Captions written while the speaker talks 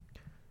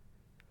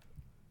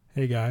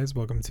Hey guys,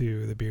 welcome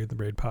to the Beard the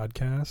Braid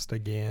podcast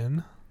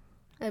again.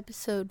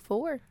 Episode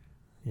 4.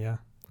 Yeah,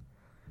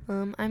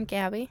 I'm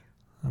Gabby.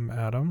 I'm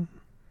Adam,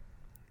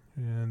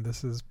 and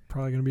this is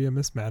probably going to be a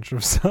mismatch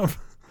of stuff.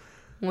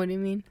 What do you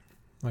mean?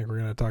 Like we're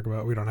going to talk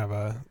about, we don't have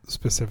a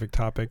specific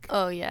topic.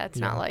 Oh, yeah, it's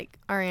Yeah. not like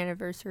our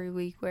anniversary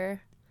week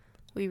where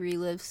we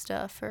relive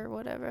stuff or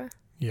whatever.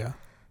 Yeah,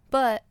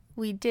 But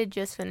we did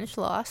just finish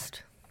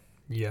Lost.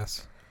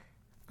 yes,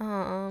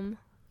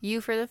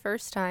 You for the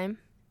first time.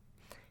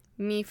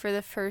 Me for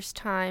the first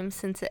time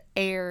since it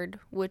aired,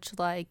 which,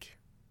 like,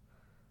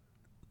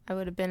 I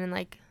would have been in,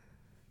 like,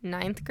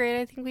 9th grade,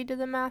 I think we did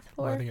the math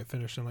for. well, I think it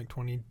finished in like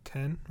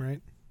 2010,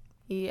 right?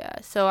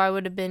 Yeah, so I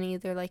would have been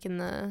either, like, in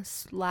the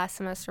last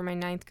semester of my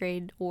 9th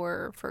grade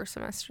or first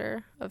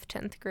semester of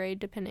 10th grade,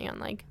 depending on,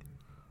 like,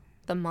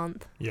 the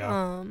month.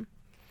 Yeah.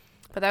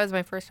 But that was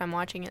my first time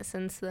watching it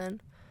since then,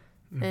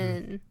 Mhm.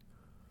 and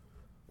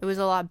it was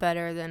a lot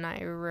better than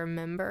I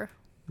remember.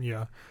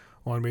 Yeah,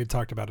 well, and we had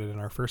talked about it in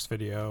our first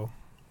video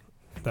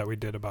that we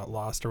did about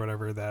Lost or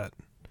whatever, that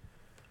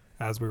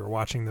as we were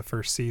watching the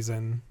first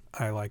season,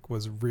 I like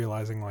was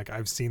realizing like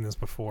I've seen this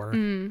before.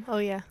 Oh,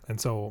 yeah. And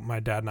so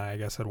my dad and I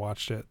guess, had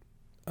watched it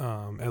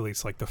at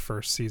least like the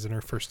first season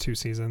or first 2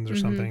 seasons or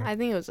something. I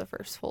think it was the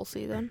first full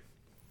season.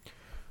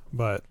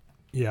 But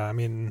yeah, I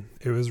mean,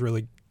 it was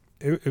really,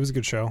 it was a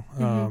good show.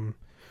 Mhm.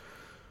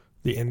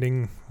 The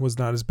ending was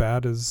not as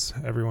bad as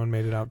everyone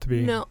made it out to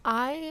be. No,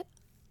 I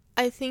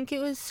think it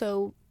was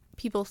so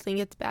people think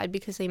it's bad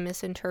because they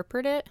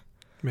misinterpret it.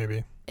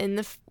 Maybe.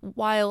 And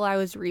while I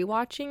was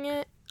rewatching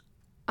it,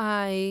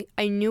 I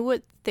knew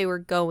what they were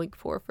going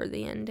for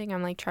the ending.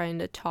 I'm like trying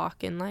to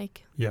talk in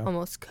like Yeah.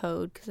 almost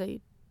code because I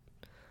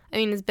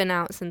mean it's been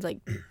out since like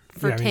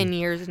for Yeah, I 10 mean,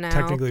 years now.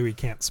 Technically we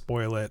can't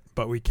spoil it,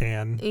 but we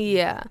can.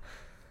 Yeah.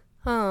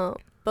 But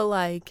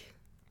like,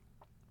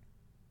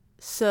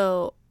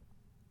 so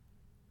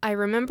I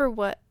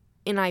remember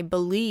and I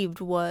believed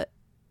what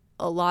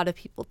a lot of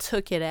people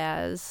took it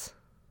as.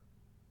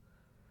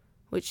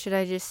 Which should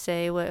I just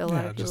say what a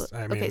lot of people...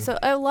 Okay, so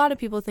a lot of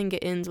people think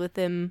it ends with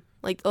them,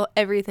 like,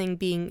 everything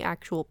being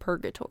actual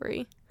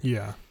purgatory.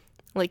 Yeah.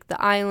 Like,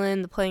 the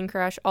island, the plane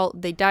crash,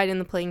 they died in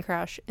the plane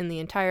crash, and the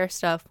entire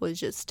stuff was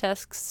just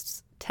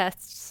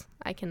tests.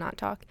 I cannot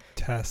talk.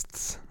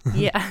 Tests.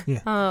 Yeah.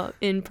 Yeah.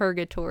 In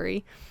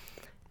purgatory.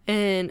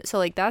 And so,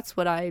 like, that's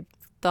what I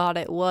thought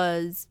it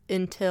was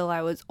until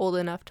I was old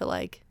enough to,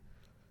 like...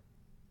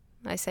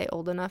 I say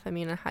old enough, I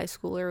mean a high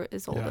schooler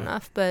is old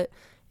enough, but...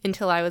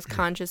 until I was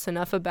conscious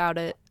enough about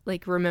it,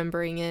 like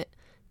remembering it,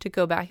 to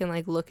go back and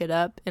like look it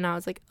up. And I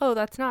was like, oh,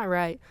 that's not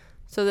right.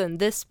 So then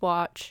this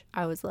watch,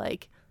 I was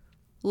like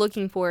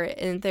looking for it.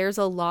 And there's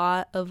a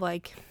lot of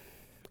like,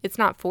 it's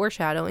not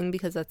foreshadowing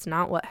because that's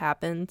not what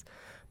happened.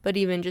 But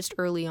even just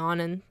early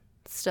on and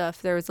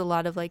stuff, there was a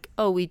lot of like,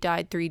 oh, we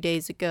died 3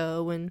 days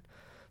ago and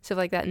stuff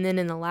like that. And then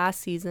in the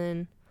last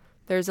season,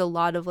 there's a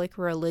lot of like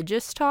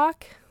religious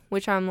talk,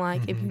 which I'm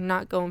like, if you're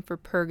not going for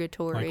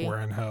purgatory. Like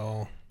we're in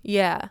hell.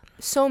 Yeah,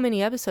 so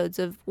many episodes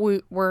of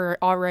we're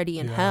already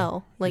in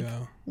hell. Like,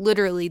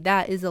 literally,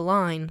 that is a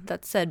line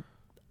that's said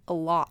a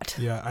lot.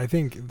 Yeah, I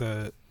think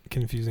the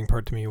confusing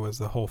part to me was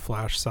the whole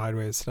Flash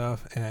sideways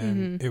stuff,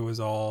 and it was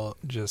all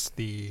just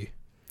the...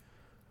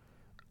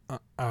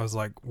 I was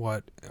like,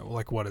 what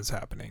is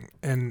happening?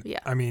 And,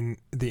 I mean,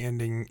 the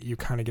ending, you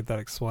kind of get that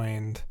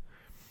explained,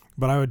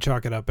 but I would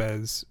chalk it up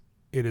as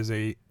it is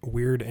a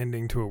weird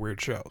ending to a weird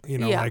show. You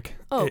know, like...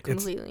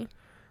 completely.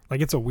 Like,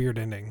 it's a weird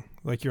ending.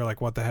 Like, you're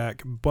like, what the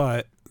heck?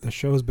 But the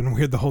show's been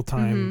weird the whole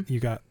time. You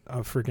got a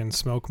freaking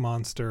smoke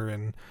monster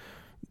and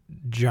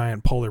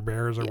giant polar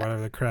bears or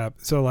whatever the crap.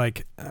 So,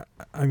 like,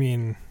 I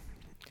mean,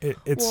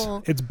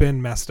 it's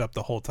been messed up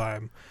the whole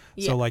time.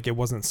 So, like, it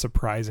wasn't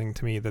surprising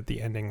to me that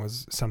the ending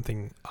was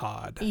something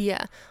odd.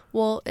 Yeah.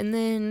 Well, and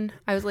then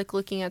I was, like,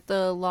 looking at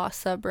the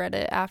Lost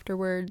subreddit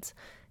afterwards,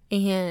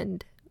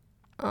 and...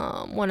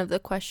 one of the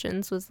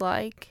questions was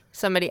like,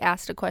 somebody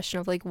asked a question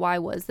of like, why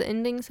was the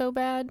ending so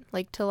bad?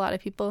 Like to a lot of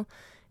people.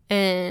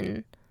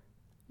 And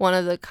one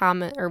of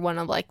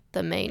like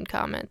the main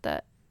comment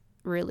that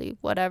really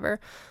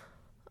whatever,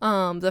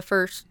 the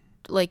first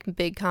like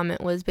big comment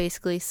was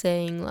basically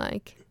saying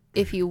like,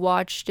 if you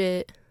watched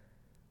it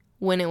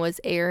when it was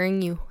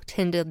airing, you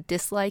tend to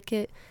dislike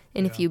it.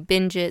 And if you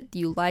binge it,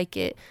 you like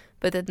it.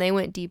 But then they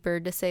went deeper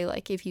to say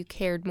like, if you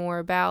cared more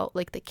about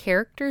like the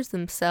characters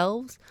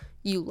themselves,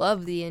 you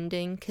love the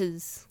ending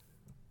because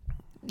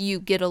you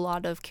get a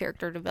lot of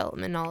character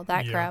development and all of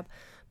that crap.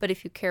 But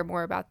if you care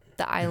more about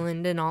the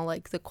island and all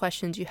like the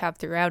questions you have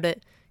throughout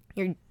it,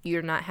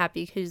 you're not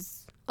happy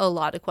because a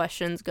lot of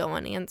questions go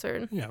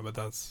unanswered. Yeah, but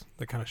that's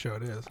the kind of show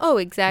it is. Oh,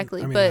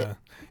 exactly. I mean, but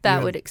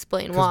that would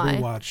explain why.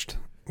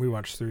 We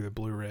watched through the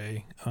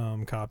Blu-ray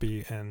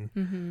copy,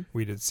 and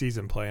we did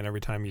season play, and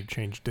every time you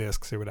change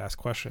discs, it would ask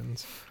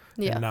questions.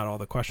 Yeah. And not all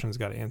the questions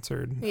got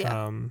answered.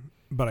 Yeah.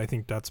 But I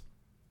think that's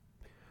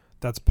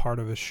part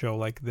of a show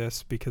like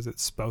this because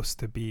it's supposed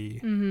to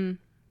be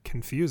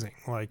confusing.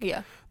 Like,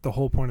 the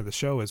whole point of the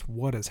show is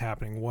what is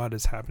happening?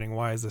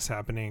 Why is this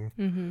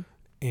happening?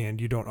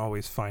 And you don't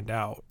always find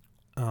out.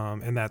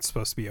 and that's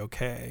supposed to be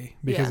okay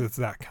because it's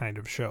that kind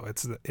of show.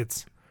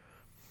 It's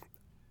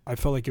I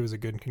felt like it was a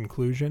good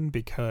conclusion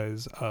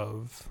because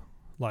of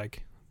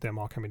like them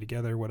all coming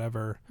together,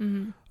 whatever.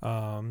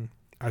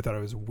 I thought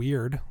it was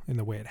weird in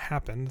the way it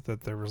happened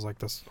that there was like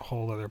this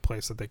whole other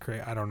place that they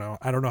create. I don't know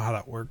how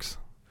that works.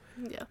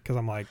 Yeah. Because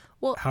I'm like,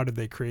 well, how did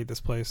they create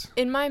this place?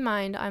 In my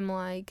mind, I'm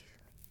like,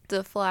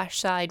 the Flash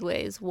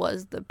Sideways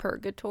was the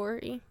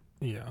purgatory.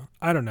 Yeah.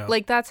 I don't know.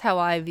 Like, that's how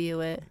I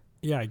view it.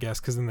 Yeah, I guess,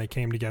 because then they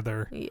came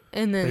together.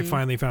 And then they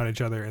finally found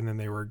each other, and then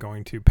they were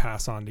going to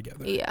pass on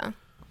together. Yeah.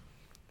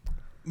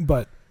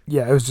 But,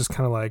 yeah, it was just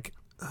kind of like,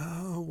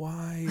 oh,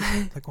 why?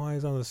 Like, why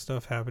is all this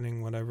stuff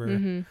happening?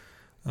 Whatever.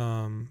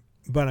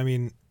 But, I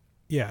mean,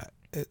 yeah,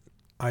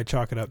 I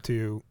chalk it up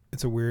to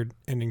it's a weird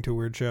ending to a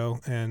weird show,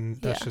 and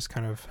that's just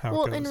kind of how it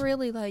goes. Well, and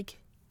really, like,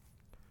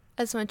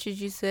 as much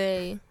as you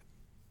say,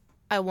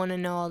 I want to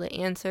know all the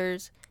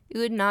answers, it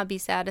would not be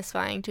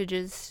satisfying to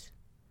just,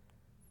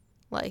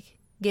 like,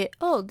 get,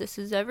 oh, this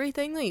is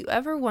everything that you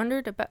ever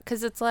wondered about.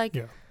 Because it's like,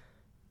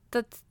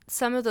 that's,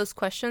 some of those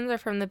questions are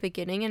from the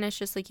beginning, and it's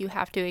just like you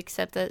have to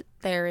accept that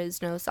there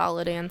is no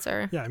solid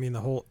answer. Yeah, I mean,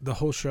 the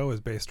whole show is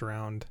based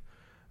around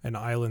an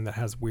island that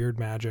has weird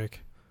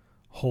magic,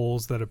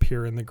 holes that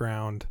appear in the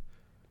ground,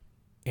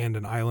 and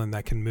an island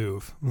that can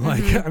move.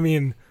 Like, I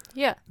mean,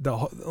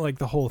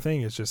 the whole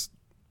thing is just,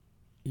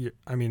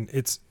 I mean,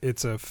 it's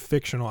a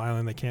fictional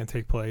island that can't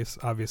take place,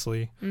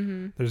 obviously.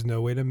 There's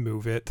no way to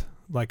move it,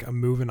 like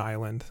move an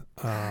island.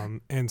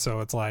 And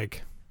so it's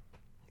like,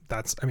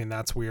 that's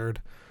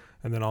weird.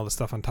 And then all the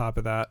stuff on top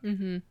of that,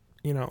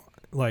 you know,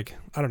 like,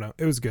 I don't know.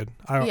 It was good.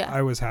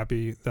 I was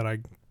happy that I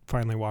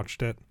finally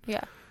watched it.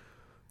 Yeah.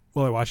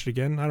 Will I watch it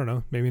again? I don't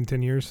know. Maybe in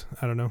 10 years.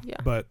 I don't know. Yeah.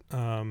 But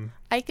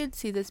I could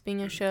see this being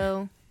a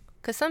show,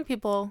 because some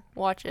people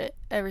watch it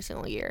every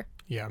single year.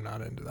 Yeah, I'm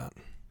not into that.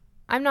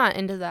 I'm not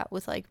into that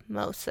with, like,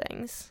 most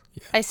things.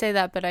 Yeah. I say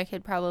that, but I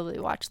could probably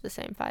watch the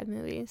same 5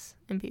 movies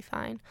and be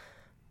fine.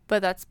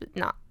 But that's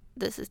not,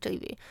 this is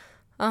TV.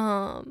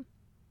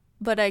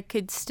 But I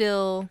could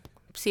still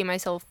see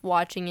myself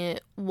watching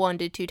it 1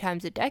 to 2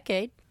 times a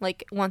decade,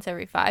 like once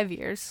every 5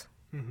 years.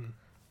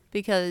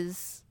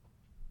 Because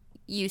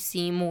you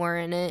see more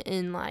in it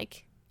in,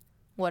 like,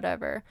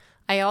 whatever.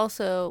 I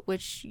also,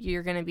 which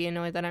you're going to be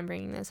annoyed that I'm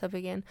bringing this up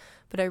again,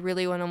 but I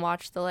really want to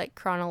watch the, like,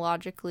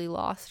 Chronologically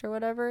Lost or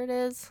whatever it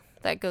is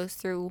that goes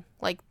through,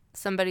 like,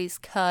 somebody's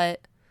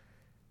cut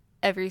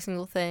every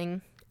single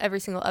thing, every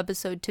single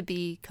episode to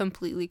be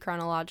completely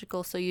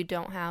chronological, so you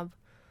don't have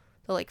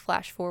the, like,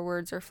 flash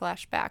forwards or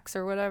flashbacks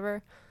or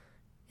whatever.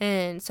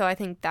 And so I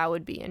think that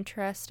would be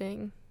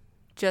interesting,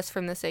 just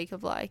from the sake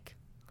of, like,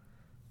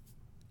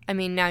 I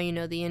mean, now you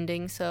know the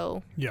ending,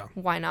 so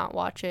why not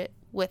watch it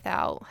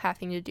without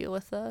having to deal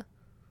with the,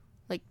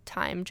 like,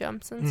 time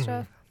jumps and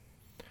stuff?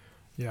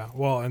 Yeah,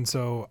 well, and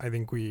so I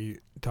think we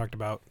talking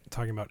about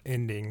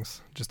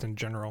endings just in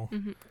general.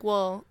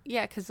 Well,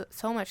 yeah, because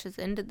so much has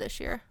ended this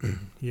year.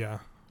 Yeah.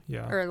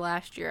 Or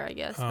last year, I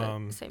guess,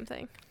 but same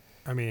thing.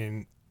 I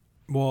mean,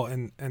 well,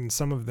 and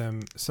some of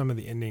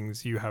the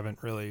endings you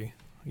haven't really,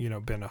 you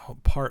know, been a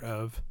part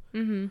of,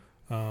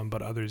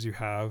 but others you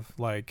have,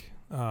 like,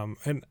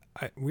 and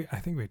I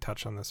think we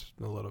touched on this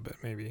a little bit,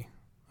 maybe.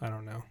 I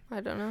don't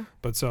know.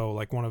 But so,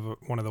 like, one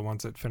of the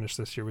ones that finished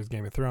this year was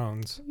Game of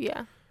Thrones.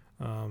 Yeah.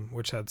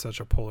 Which had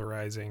such a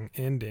polarizing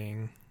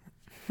ending,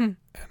 and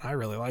I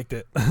really liked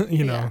it.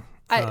 you know.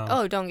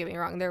 Don't get me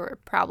wrong. There were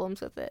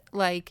problems with it.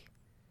 Like,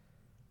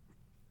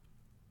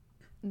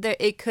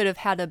 it could have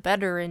had a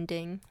better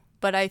ending,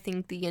 but I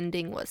think the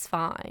ending was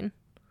fine.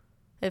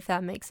 If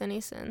that makes any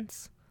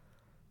sense.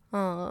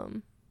 Yeah,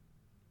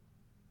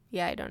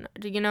 I don't know.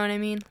 Do you know what I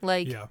mean?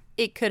 Like,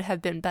 it could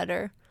have been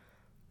better,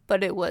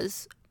 but it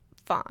was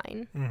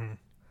fine.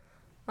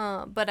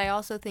 But I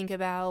also think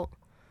about,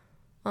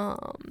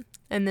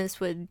 and this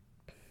would,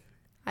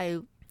 I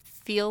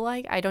feel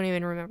like, I don't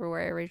even remember where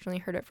I originally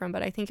heard it from,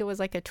 but I think it was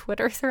like a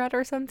Twitter thread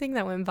or something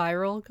that went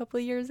viral a couple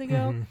of years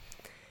ago.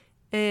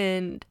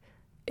 And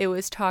it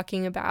was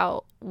talking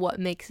about what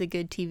makes a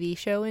good TV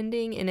show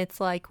ending. And it's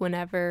like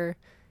whenever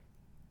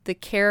the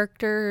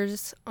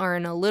characters are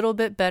in a little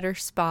bit better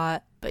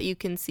spot, but you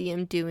can see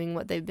them doing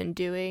what they've been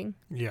doing.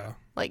 Yeah.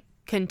 Like,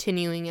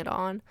 continuing it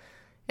on.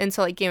 And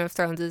so, like, Game of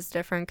Thrones is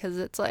different because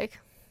it's, like,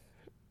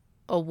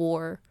 a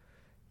war,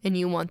 and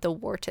you want the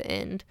war to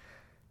end.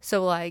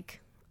 So,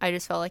 like, I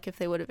just felt like if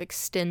they would have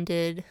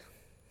extended,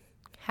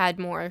 had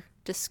more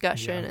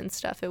discussion and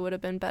stuff, it would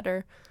have been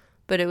better.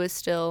 But it was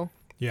still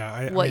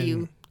I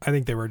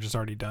think they were just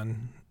already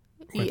done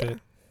with it.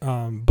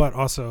 But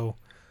also,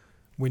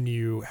 when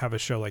you have a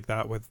show like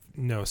that with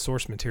no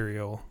source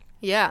material...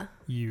 Yeah.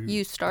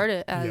 You start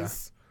it as...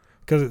 Yeah.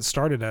 Because it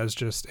started as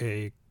just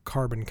a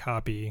carbon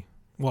copy,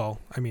 well,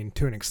 I mean,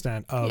 to an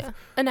extent, of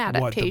an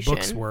adaptation. What the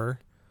books were.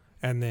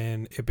 And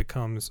then it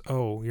becomes,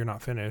 oh, you're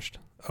not finished.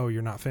 Oh,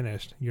 you're not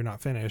finished. You're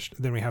not finished.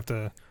 Then we have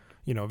to,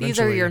 you know, eventually... These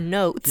are your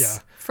notes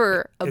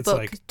for a book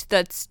like,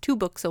 that's 2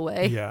 books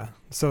away. Yeah.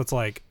 So it's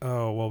like,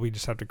 oh, well, we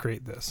just have to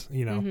create this,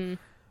 you know.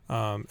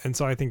 And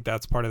so I think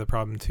that's part of the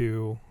problem,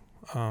 too.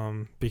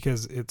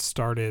 because it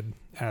started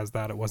as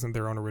that. It wasn't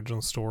their own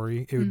original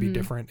story. It would be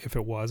different if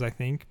it was, I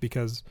think,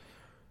 because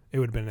it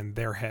would have been in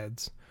their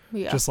heads.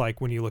 Yeah. Just like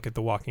when you look at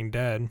The Walking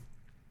Dead,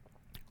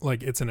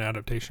 like it's an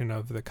adaptation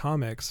of the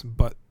comics,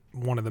 but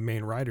one of the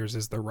main writers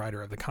is the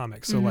writer of the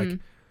comics. So like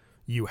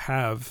you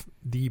have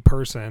the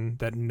person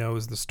that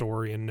knows the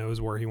story and knows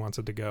where he wants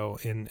it to go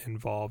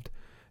involved.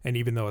 And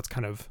even though it's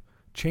kind of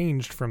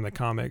changed from the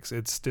comics,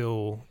 it's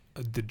still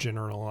the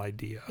general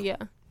idea. Yeah.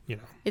 You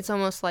know, it's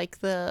almost like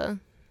the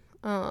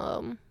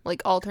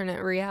like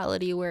alternate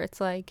reality where it's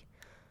like,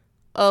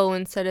 oh,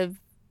 instead of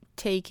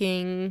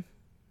taking,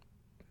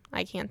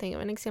 I can't think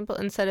of an example,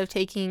 instead of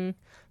taking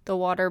the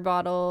water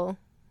bottle,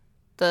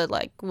 the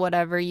like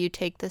whatever, you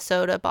take the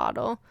soda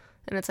bottle,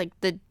 and it's like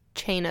the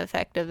chain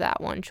effect of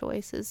that one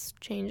choice is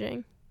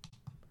changing.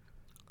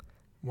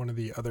 One of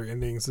the other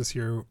endings this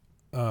year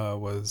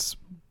was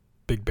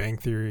Big Bang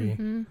Theory.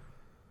 And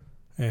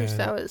which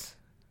that was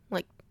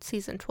like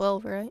season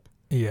 12, right?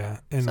 Yeah.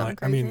 And something like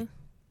crazy. I mean,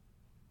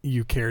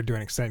 you cared to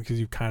an extent because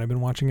you've kind of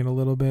been watching it a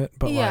little bit,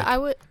 but yeah, like, I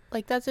would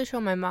like, that's a show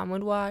my mom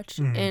would watch,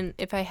 and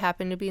if I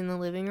happened to be in the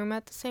living room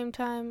at the same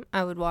time,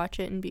 I would watch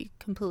it and be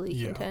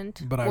completely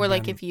content. But or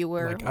like if you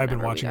were, like, I've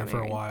been watching it for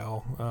a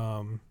while,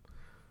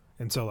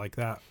 and so like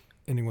that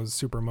ending was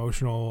super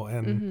emotional,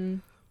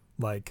 and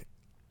like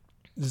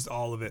just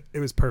all of it, it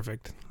was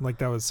perfect. Like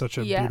that was such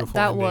a beautiful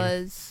that ending.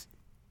 Was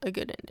a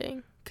good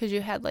ending because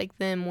you had like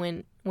them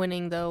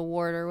winning the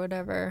award or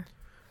whatever,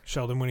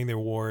 Sheldon winning the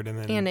award,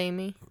 and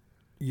Amy.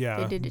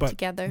 Yeah, they did it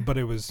together. But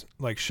it was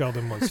like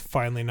Sheldon was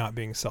finally not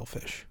being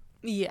selfish.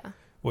 Yeah.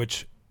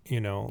 Which, you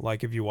know,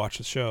 like if you watch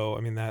the show, I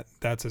mean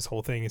that's his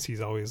whole thing, is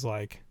he's always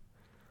like,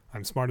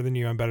 I'm smarter than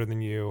you, I'm better than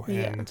you,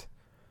 and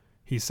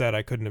he said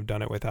I couldn't have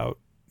done it without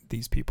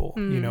these people,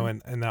 you know,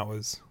 and that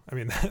was, I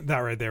mean, that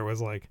right there was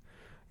like,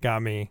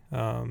 got me.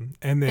 And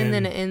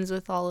then it ends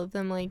with all of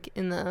them like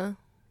in the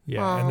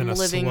and then a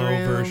living slow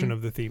room version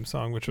of the theme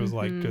song, which was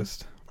like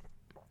just,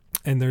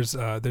 and there's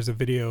a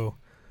video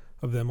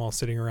of them all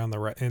sitting around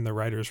in the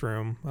writer's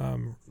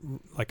room,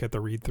 like at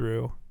the read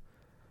through,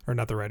 or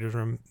not the writer's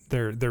room.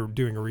 They're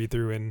doing a read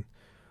through, and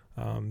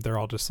they're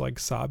all just like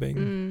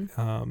sobbing.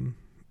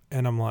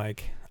 And I'm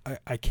like,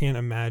 I can't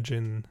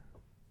imagine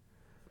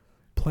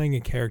playing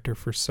a character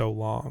for so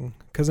long,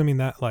 because I mean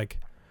that, like,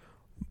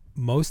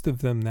 most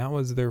of them, that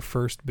was their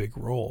first big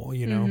role,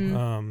 you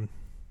know.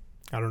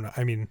 I don't know.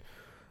 I mean,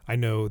 I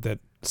know that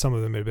some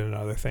of them had been in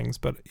other things,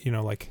 but you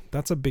know, like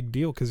that's a big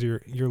deal because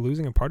you're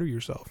losing a part of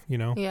yourself, you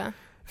know. Yeah.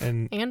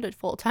 And a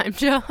full-time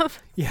job.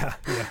 Yeah.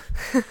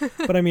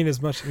 But I mean,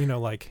 as much, you know,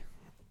 like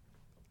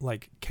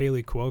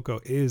Kaylee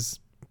Cuoco is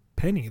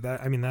Penny.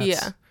 That, I mean,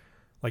 that's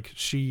like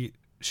she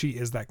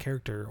is that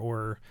character,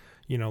 or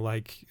you know,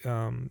 like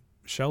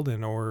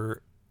Sheldon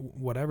or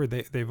whatever.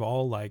 They've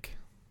all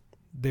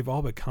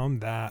become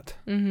that.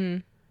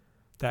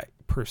 That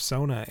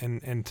persona,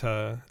 and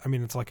to, I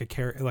mean, it's like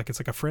it's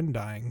like a friend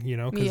dying, you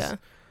know, because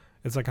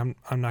it's like I'm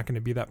not going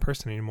to be that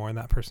person anymore, and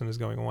that person is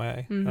going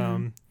away.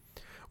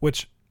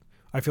 Which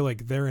I feel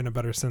like they're in a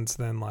better sense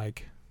than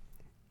like,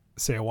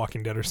 say, a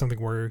Walking Dead or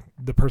something where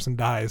the person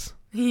dies.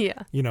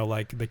 Yeah, you know,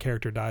 like the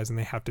character dies and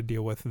they have to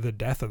deal with the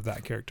death of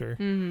that character.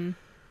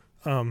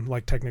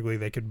 Like technically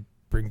they could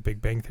bring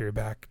Big Bang Theory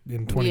back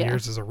in 20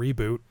 years as a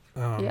reboot,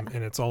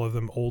 and it's all of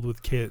them old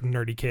with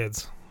nerdy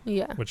kids.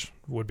 Yeah, which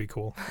would be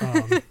cool.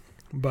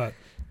 But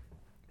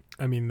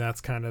I mean,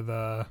 that's kind of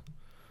the,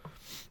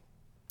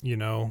 you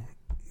know,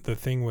 the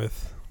thing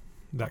with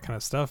that kind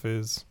of stuff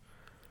is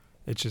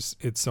it's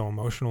so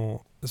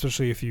emotional,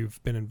 especially if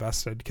you've been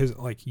invested, because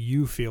like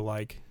you feel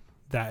like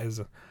that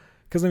is,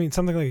 because I mean,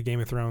 something like a Game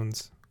of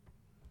Thrones,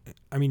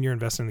 I mean, you're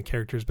invested in the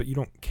characters, but you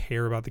don't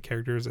care about the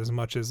characters as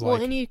much as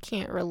like, and you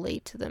can't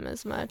relate to them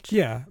as much.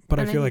 Yeah, but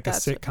I feel like a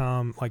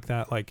sitcom like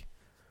that, like,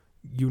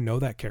 you know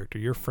that character,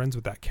 you're friends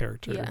with that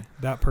character,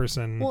 that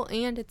person. Well,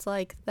 and it's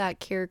like that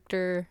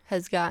character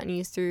has gotten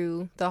you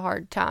through the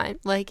hard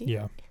time. Like,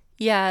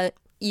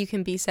 you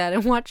can be sad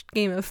and watch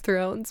Game of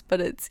Thrones,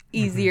 but it's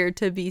easier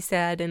to be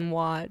sad and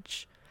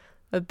watch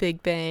a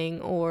Big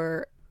Bang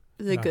or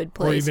The Good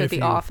Place or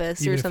The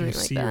Office or something like that. Even if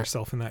you see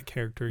yourself in that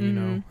character, you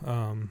know.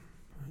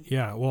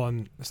 Yeah, well,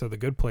 and so The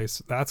Good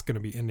Place, that's going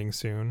to be ending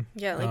soon.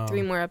 Yeah, like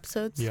 3 more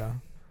episodes. Yeah,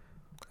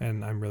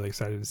 and I'm really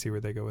excited to see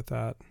where they go with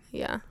that.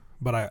 Yeah.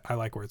 But I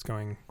like where it's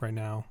going right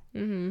now.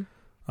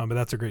 But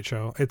that's a great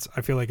show.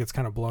 I feel like it's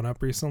kind of blown up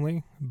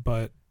recently,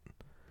 but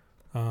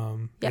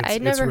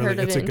I'd never heard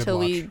of it until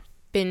we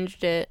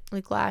binged it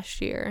like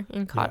last year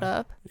and caught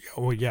up.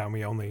 Well, yeah, and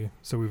we've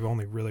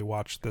only really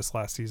watched this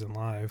last season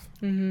live.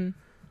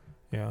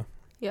 Yeah.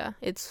 Yeah,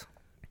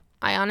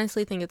 I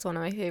honestly think it's one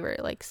of my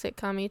favorite like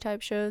sitcom-y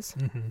type shows,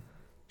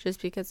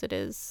 just because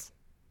it's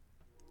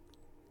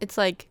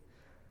like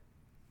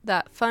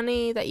that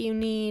funny that you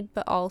need,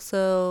 but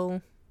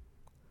also,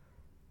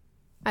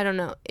 I don't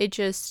know,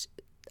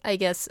 I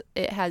guess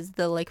it has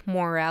the like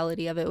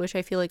morality of it, which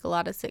I feel like a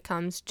lot of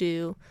sitcoms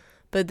do,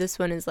 but this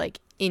one is like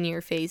in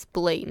your face,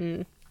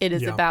 blatant. It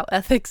is about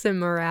ethics and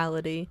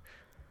morality.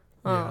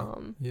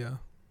 Yeah.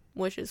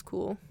 which is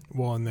cool.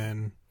 Well, and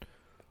then,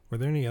 were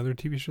there any other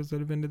TV shows that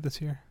have ended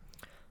this year?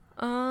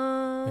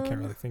 I can't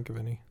really think of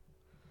any.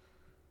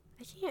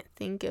 I can't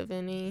think of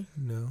any.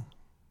 No.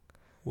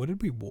 What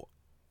did we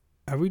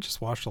have we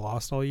just watched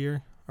Lost all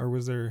year? Or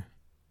was there...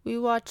 We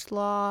watched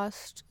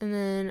Lost, and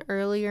then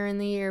earlier in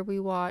the year we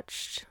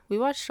watched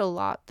a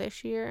lot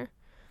this year.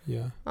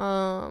 Yeah.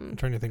 I'm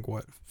trying to think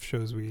what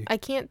shows I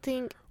can't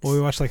think. Well,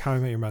 we watched like How I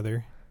Met Your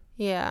Mother.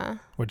 Yeah.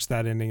 Which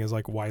that ending is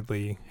like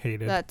widely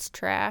hated. That's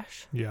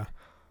trash. Yeah.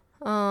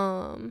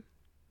 Like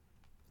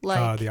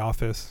The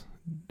Office.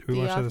 Did we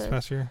watch that this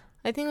past year?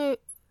 I think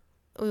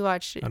we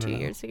watched it 2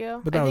 years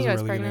ago. But that was a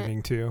really good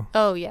ending too.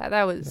 Oh yeah,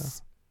 that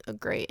was a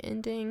great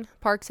ending.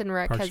 Parks and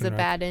Rec has a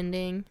bad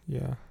ending.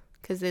 Yeah.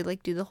 Because they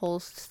like do the whole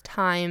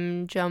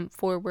time jump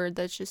forward.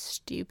 That's just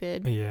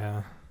stupid.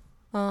 Yeah.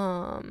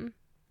 I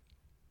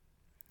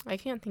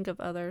can't think of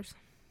others.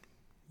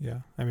 Yeah.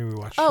 I mean, we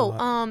watched a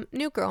lot.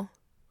 New Girl.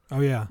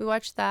 Oh yeah. We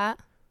watched that.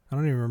 I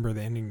don't even remember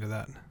the ending to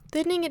that. The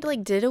ending, it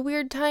like did a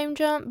weird time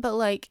jump, but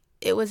like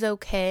it was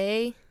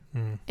okay.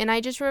 And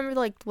I just remember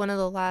like one of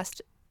the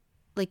last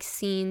like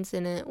scenes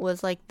in it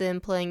was like them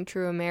playing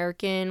True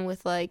American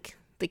with like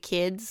the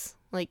kids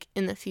like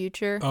in the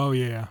future. Oh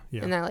yeah.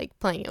 And they're like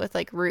playing it with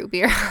like root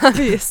beer,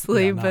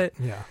 obviously, not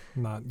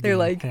they're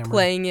like hammered.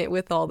 playing it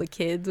with all the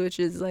kids, which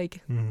is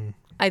like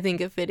I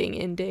think a fitting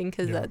ending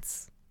because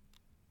that's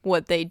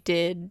what they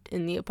did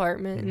in the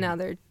apartment. And now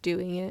they're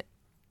doing it.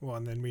 Well,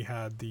 and then we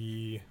had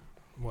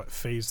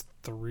phase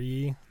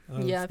 3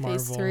 of Phase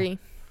Marvel, 3.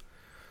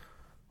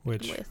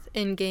 Which with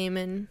Endgame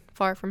and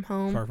Far From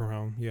Home. Far From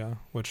Home, yeah,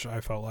 which I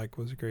felt like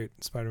was a great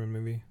Spider-Man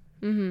movie.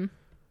 And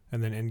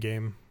then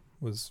Endgame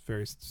was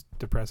very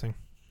depressing.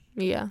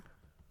 Yeah.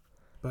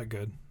 But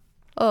good.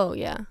 Oh,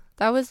 yeah.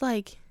 That was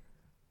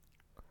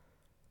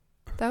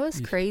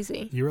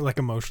crazy. You were like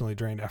emotionally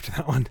drained after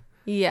that one.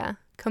 Yeah,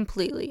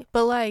 completely.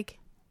 But like,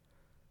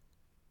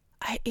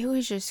 it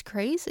was just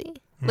crazy.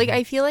 Like,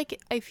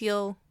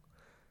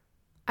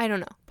 I don't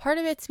know. Part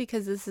of it's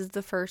because this is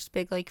the first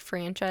big like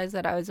franchise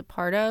that I was a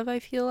part of, I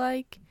feel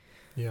like.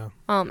 Yeah.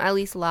 At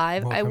least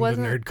live. Welcome I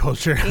wasn't to nerd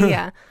culture.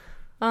 Yeah.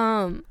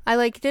 I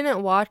like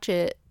didn't watch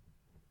it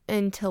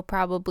until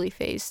probably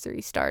phase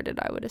 3 started,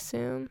 I would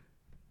assume.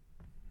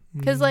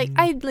 Because like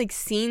I'd like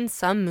seen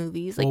some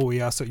movies. Like,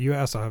 you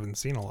also haven't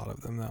seen a lot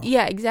of them though.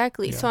 Yeah,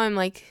 exactly. Yeah. So I'm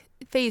like,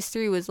 phase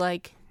 3 was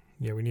like.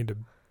 Yeah, we need to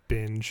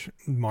binge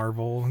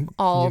Marvel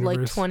all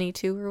universe. Like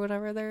 22 or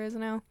whatever there is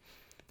now.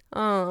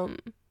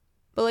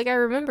 But like I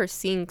remember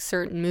seeing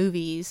certain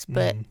movies,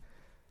 but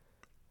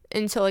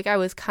and so like I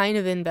was kind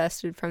of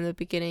invested from the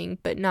beginning,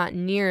 but not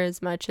near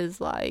as much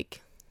as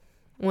like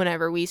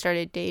whenever we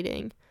started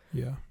dating.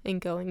 Yeah.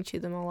 And going to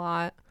them a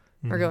lot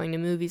or going to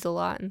movies a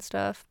lot and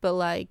stuff. But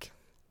like,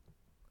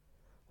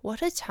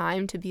 what a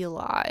time to be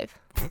alive.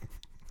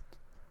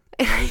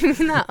 And I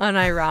mean that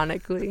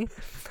unironically.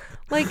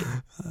 Like,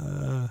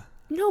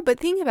 no, but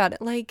think about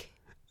it. Like,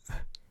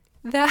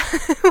 that,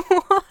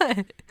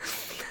 what?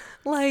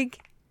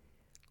 Like,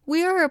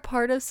 we are a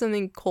part of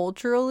something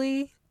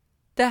culturally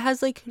that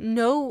has, like,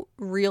 no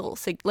real,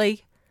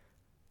 like,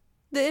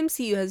 the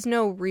MCU has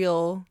no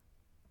real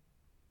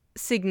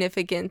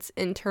significance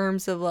in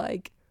terms of,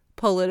 like,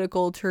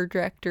 political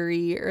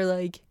trajectory or,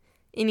 like,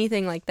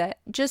 anything like that.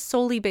 Just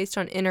solely based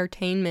on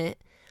entertainment.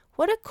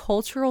 What a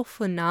cultural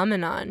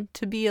phenomenon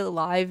to be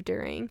alive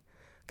during.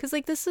 Because,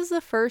 like, this is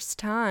the first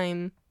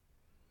time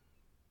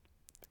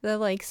that,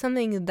 like,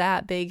 something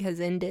that big has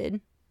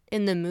ended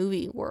in the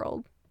movie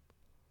world.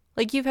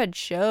 Like, you've had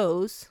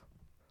shows,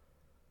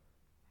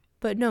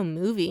 but no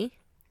movie.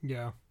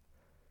 Yeah.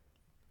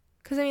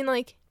 Because, I mean,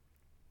 like,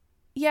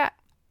 yeah,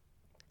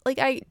 like,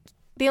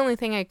 the only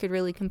thing I could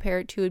really compare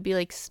it to would be,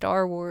 like,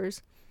 Star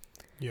Wars.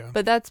 Yeah.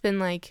 But that's been,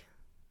 like,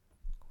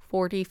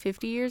 40,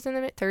 50 years in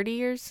it, 30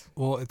 years.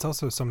 Well, it's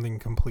also something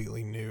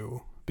completely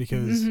new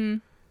because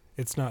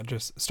it's not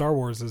just Star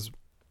Wars is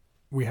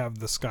we have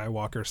the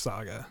Skywalker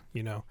saga,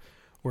 you know,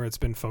 where it's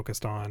been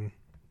focused on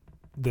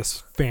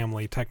this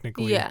family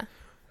technically. Yeah.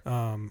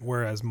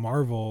 Whereas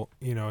Marvel,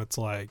 you know, it's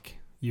like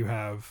you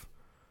have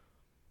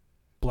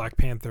Black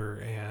Panther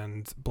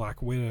and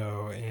Black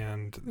Widow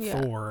and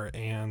Thor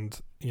and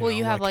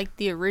you have like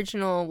the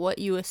original what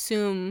you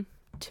assume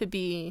to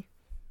be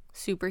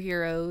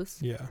superheroes.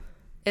 Yeah.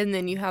 And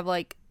then you have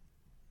like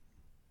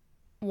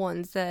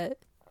ones that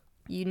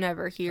you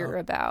never hear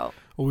about.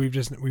 Well,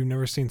 we've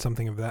never seen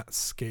something of that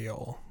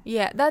scale.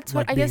 Yeah, that's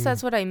what I guess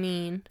that's what I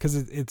mean. Because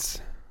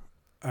it's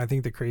I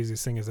think the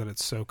craziest thing is that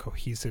it's so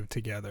cohesive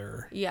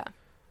together. Yeah.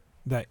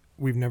 That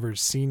we've never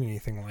seen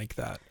anything like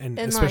that. And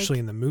especially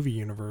in the movie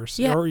universe.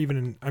 Yeah. Or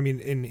even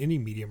in any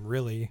medium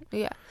really.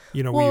 Yeah.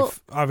 You know,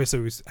 we've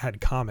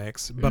had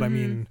comics, but I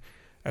mean,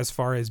 as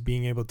far as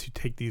being able to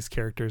take these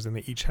characters and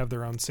they each have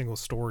their own single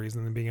stories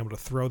and then being able to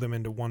throw them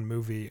into one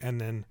movie and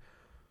then,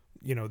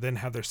 you know, then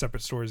have their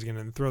separate stories again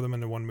and throw them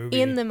into one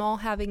movie. And them all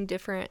having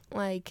different,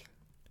 like,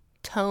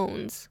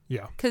 tones.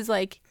 Yeah. Because,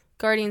 like,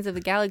 Guardians of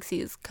the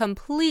Galaxy is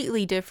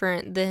completely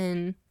different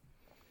than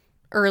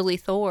early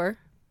Thor.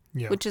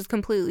 which is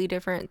completely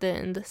different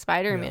than the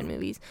Spider-Man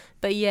movies.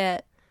 But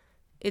yet,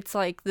 it's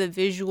like the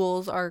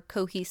visuals are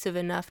cohesive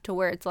enough to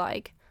where it's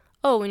like,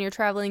 oh, when you're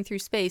traveling through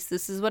space,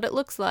 this is what it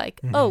looks like.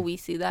 Mm-hmm. Oh, we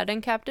see that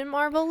in Captain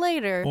Marvel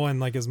later. Well, and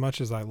like as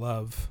much as I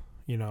love,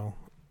 you know,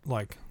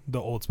 like the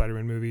old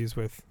Spider-Man movies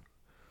with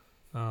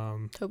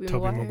Tobey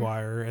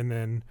Maguire, and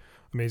then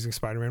Amazing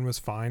Spider-Man was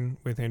fine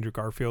with Andrew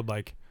Garfield,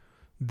 like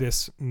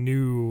this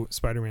new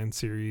Spider-Man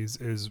series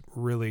is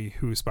really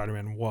who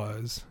Spider-Man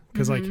was.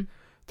 Because like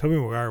Tobey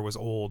Maguire was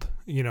old,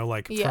 you know,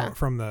 like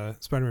from the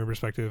Spider-Man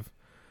perspective,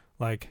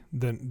 like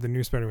the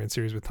new Spider-Man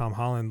series with Tom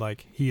Holland,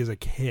 like he is a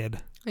kid.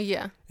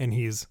 Yeah. And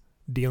he's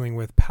dealing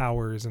with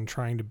powers and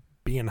trying to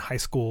be in high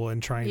school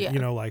and trying, you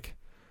know, like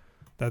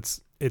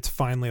it's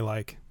finally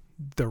like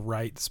the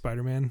right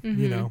Spider-Man,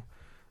 you know?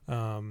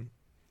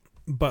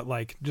 But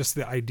like just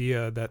the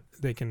idea that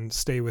they can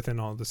stay within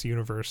all this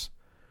universe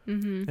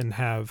and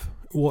have,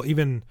 well,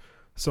 even,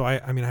 so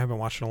I mean, I haven't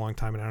watched it in a long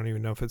time and I don't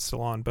even know if it's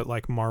still on, but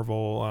like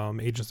Marvel,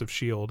 Agents of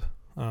S.H.I.E.L.D.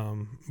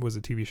 Was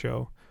a TV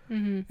show.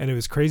 And it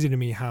was crazy to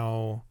me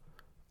how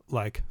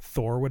like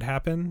Thor would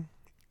happen.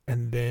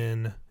 And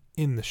then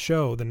in the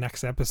show, the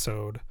next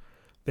episode,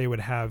 they would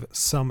have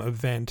some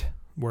event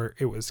where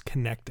it was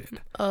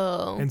connected.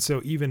 Oh. And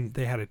so even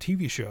they had a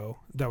TV show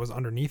that was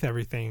underneath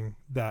everything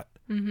that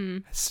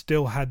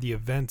still had the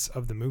events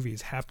of the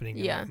movies happening.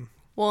 Yeah.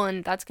 Well,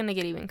 and that's going to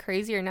get even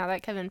crazier now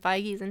that Kevin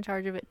Feige's in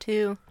charge of it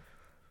too.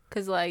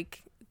 Because,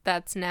 like,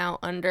 that's now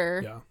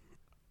under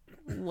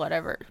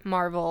whatever,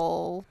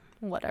 Marvel,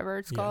 whatever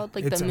it's called.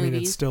 Like, the movies. I mean,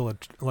 it's still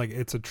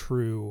it's a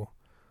true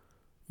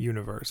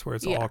universe where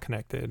it's all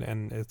connected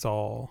and it's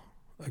all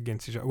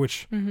against each other,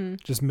 which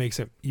just makes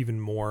it even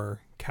more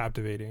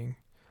captivating.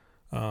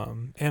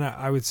 And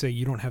I would say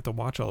you don't have to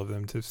watch all of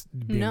them to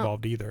be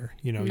involved either.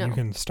 You know, you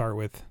can start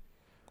with.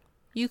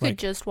 You could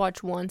just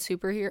watch one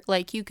superhero.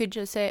 Like, you could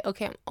just say,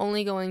 okay, I'm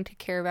only going to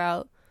care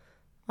about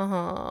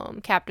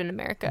Captain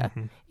America.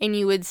 And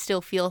you would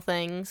still feel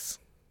things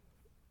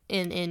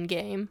in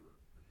Endgame.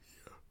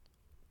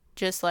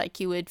 Just like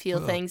you would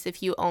feel things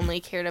if you only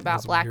cared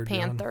about Black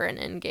Panther and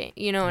Endgame.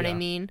 You know what I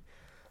mean?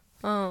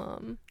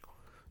 But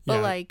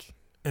like...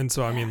 And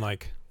so, I mean,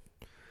 like...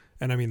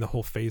 And I mean, the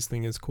whole phase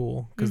thing is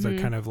cool. Because they're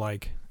kind of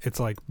like... It's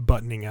like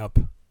buttoning up...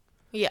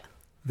 Yeah.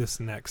 This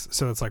next...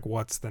 So it's like,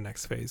 what's the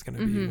next phase going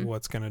to be?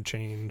 What's going to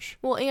change?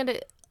 Well, and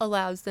it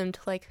allows them to,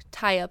 like,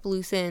 tie up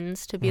loose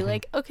ends to be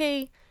like,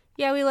 okay,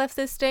 yeah, we left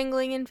this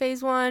dangling in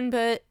phase 1,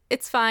 but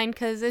it's fine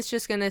because it's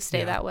just going to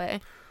stay that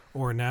way.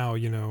 Or now,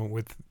 you know,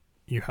 with...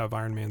 You have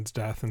Iron Man's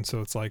death, and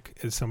so it's like,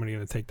 is somebody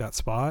going to take that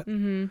spot?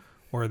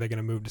 Or are they going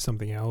to move to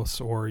something else?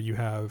 Or you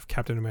have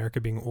Captain America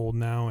being old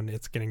now, and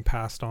it's getting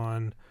passed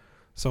on.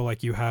 So,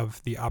 like, you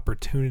have the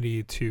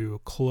opportunity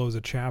to close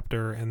a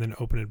chapter and then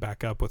open it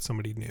back up with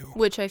somebody new.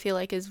 Which I feel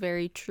like is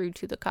very true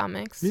to the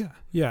comics.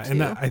 Yeah.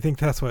 And I think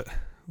that's what,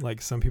 like,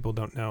 some people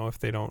don't know if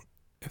they're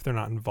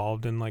not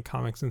involved in, like,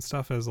 comics and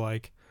stuff, is,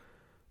 like,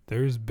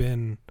 there's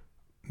been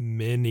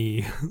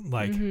many,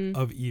 like,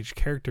 of each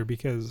character,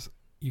 because...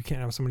 You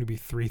can't have somebody be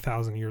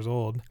 3,000 years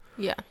old.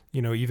 Yeah.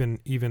 You know,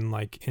 even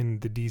like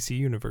in the DC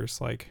universe,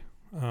 like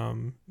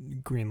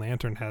Green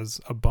Lantern has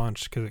a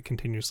bunch because it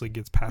continuously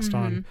gets passed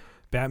on.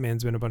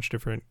 Batman's been a bunch of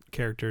different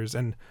characters.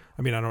 And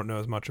I mean, I don't know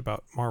as much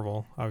about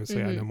Marvel.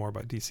 Obviously, I know more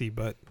about DC,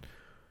 but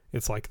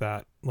it's like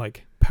that,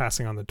 like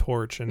passing on the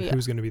torch and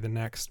who's going to be the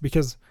next.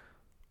 Because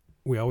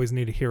we always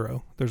need a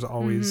hero. There's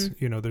always,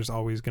 you know, there's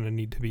always going to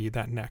need to be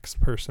that next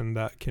person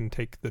that can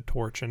take the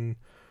torch and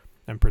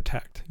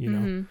protect, you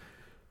know.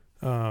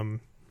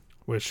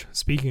 Which,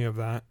 speaking of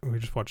that, we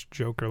just watched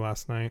Joker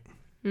last night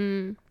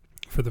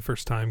for the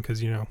first time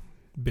because, you know,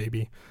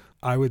 baby.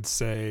 I would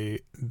say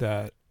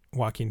that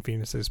Joaquin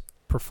Phoenix's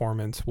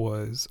performance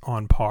was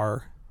on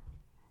par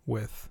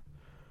with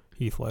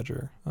Heath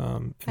Ledger, in my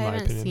opinion. I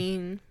haven't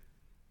seen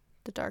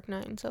The Dark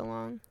Knight in so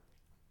long.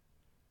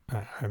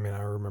 I mean,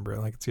 I remember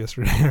it like it's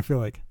yesterday, I feel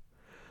like.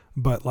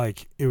 But,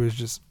 like, it was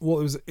just,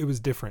 well, it was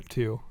different,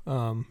 too.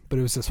 But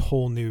it was this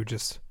whole new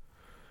just...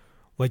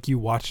 Like, you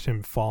watched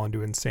him fall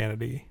into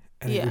insanity,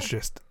 and it was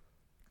just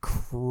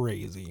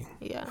crazy.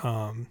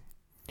 Yeah.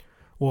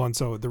 Well, and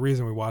so the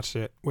reason we watched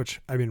it,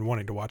 which I've been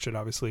wanting to watch it,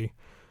 obviously,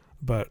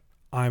 but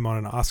I'm on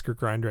an Oscar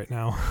grind right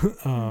now,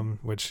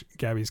 which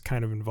Gabby's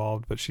kind of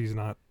involved, but she's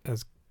not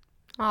as...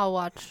 I'll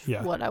watch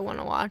what I want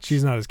to watch.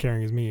 She's not as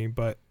caring as me,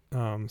 but,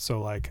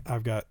 so, like,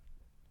 I've got,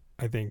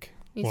 I think...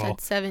 You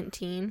said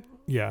 17.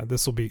 Yeah,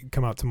 this will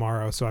come out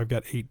tomorrow, so I've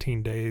got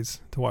 18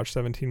 days to watch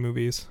 17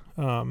 movies.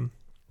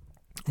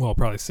 Well,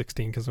 probably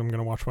 16 because I'm going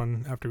to watch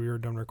one after we were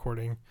done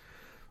recording.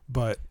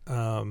 But,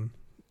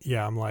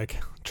 yeah, I'm like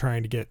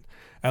trying to get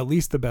at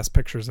least the best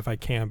pictures if I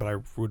can, but I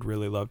would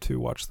really love to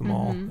watch them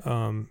all.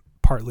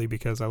 Partly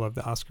because I love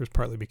the Oscars,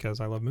 partly because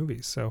I love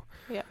movies. So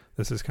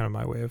this is kind of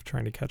my way of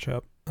trying to catch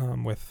up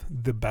with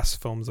the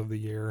best films of the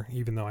year,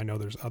 even though I know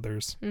there's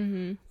others.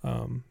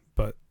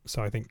 But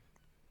so I think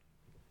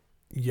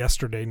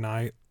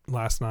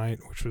last night,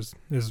 which is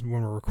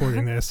when we're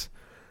recording this,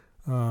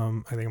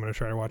 I think I'm going to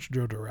try to watch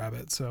Jojo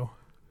Rabbit. So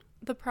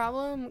the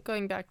problem,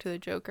 going back to the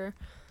Joker,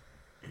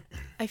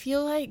 I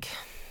feel like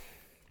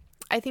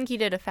I think he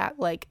did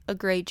a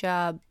great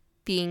job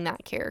being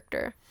that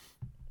character.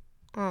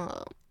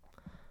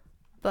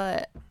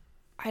 But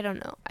I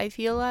don't know. I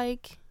feel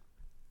like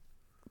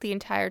the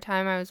entire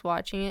time I was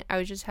watching it, I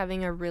was just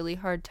having a really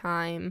hard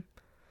time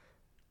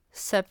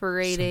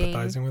separating.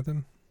 Sympathizing with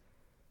him?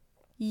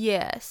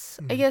 Yes.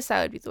 I guess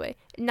that would be the way.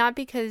 Not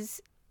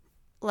because,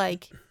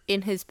 like,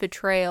 in his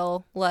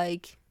betrayal,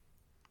 like,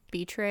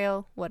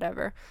 betrayal,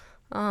 whatever.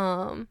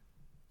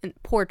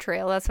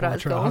 Portrayal, that's what I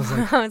was going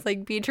for. I was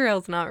like,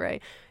 betrayal's not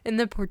right. In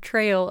the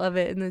portrayal of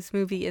it in this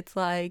movie, it's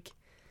like,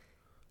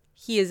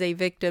 he is a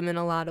victim in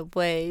a lot of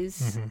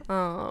ways.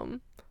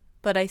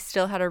 But I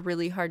still had a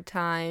really hard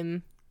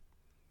time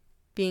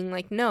being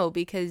like, no,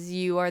 because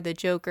you are the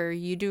Joker.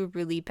 You do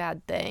really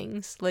bad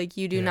things. Like,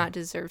 you do not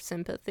deserve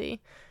sympathy.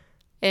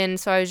 And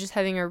so I was just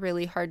having a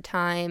really hard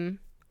time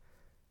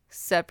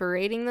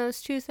separating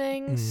those two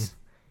things.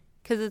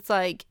 Because it's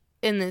like,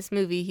 in this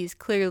movie, he's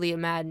clearly a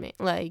madman.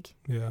 Like,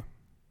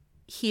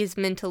 he is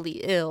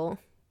mentally ill.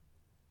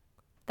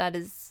 That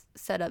is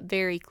set up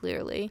very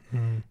clearly.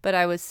 But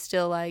I was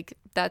still like,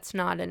 that's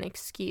not an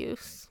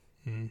excuse.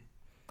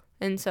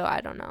 And so I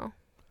don't know.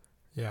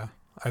 Yeah,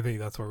 I think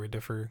that's where we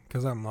differ.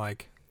 Because I'm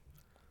like,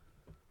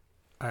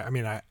 I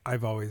mean,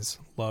 I've always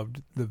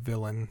loved the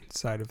villain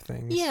side of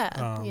things.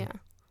 Yeah.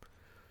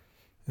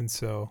 And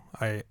so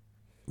I,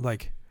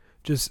 like,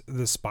 just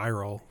the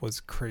spiral was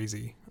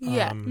crazy.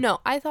 Yeah. No,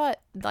 I thought,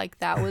 like,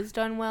 that was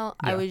done well.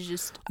 I was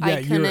just,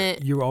 I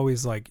couldn't. You're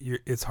always, like,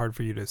 it's hard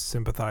for you to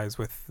sympathize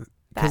with,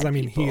 because, I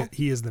mean,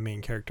 he is the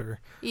main character.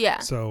 Yeah.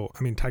 So,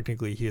 I mean,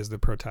 technically, he is the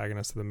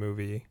protagonist of the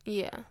movie.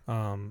 Yeah.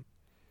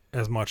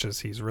 As much as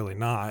he's really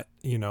not,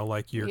 you know,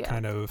 like, you're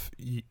kind of,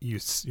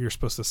 you're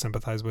supposed to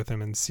sympathize with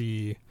him and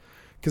see,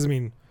 because, I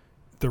mean,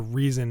 the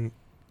reason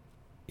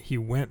he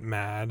went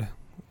mad,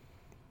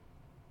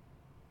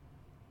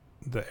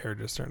 the air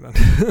just turned on.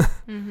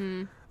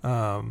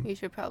 You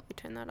should probably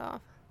turn that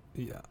off.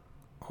 Yeah.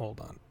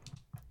 Hold on.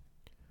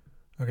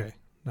 Okay.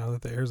 Now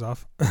that the air's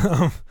off.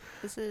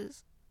 This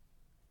is...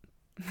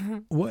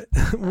 What?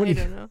 I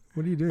don't know.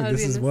 What are you doing?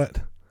 This is what?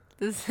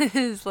 This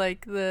is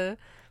like the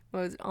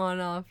most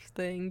on-off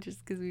thing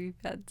just because we've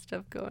had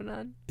stuff going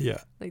on.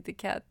 Yeah. Like the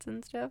cats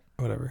and stuff.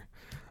 Whatever.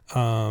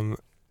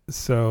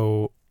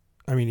 So,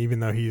 I mean, even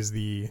though he's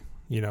the,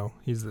 you know,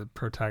 he's the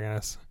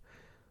protagonist,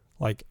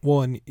 like,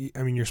 well, and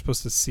I mean, you're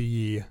supposed to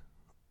see,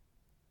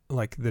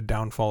 like, the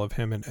downfall of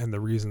him and the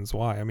reasons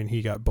why. I mean,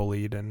 he got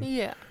bullied and,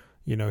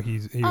 you know, he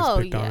was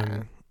picked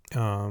on.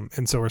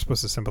 And so we're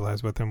supposed to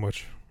sympathize with him,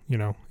 which, you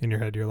know, in your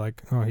head, you're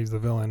like, oh, he's the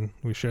villain.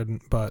 We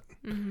shouldn't. But,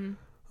 I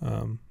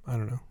don't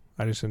know.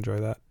 I just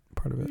enjoy that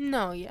part of it.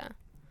 No, yeah.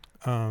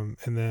 And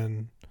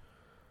then,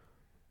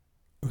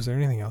 was there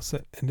anything else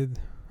that ended?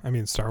 I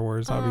mean, Star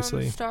Wars,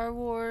 obviously. Star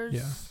Wars.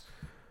 Yeah.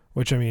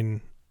 Which, I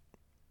mean,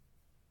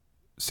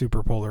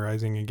 super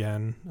polarizing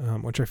again,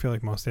 which I feel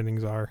like most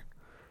endings are.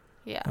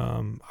 Yeah.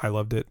 I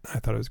loved it. I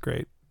thought it was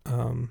great.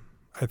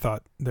 I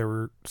thought there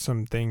were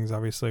some things,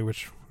 obviously,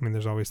 which, I mean,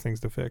 there's always things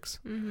to fix.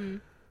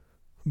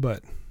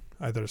 But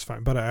I thought it was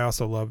fine. But I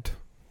also loved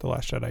The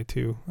Last Jedi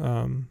too.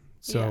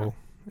 So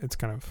it's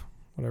kind of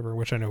whatever,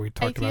 which I know we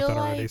talked about that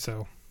already.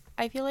 So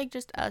I feel like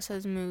just us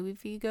as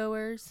movie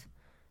goers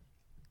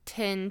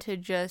tend to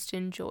just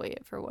enjoy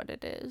it for what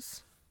it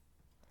is.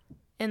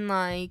 And,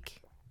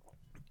 like,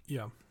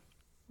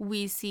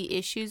 we see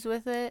issues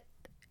with it,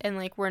 and,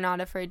 like, we're not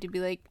afraid to be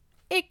like,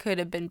 it could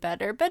have been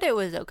better, but it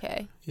was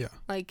okay. Yeah.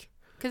 Like,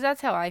 because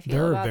that's how I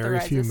feel about The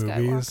Rise of Skywalker. There are very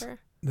few movies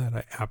that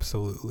I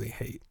absolutely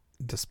hate,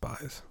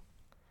 despise.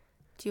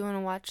 Do you want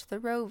to watch The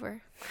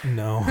Rover?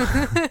 No.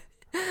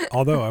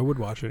 Although I would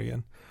watch it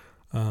again.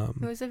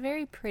 It was a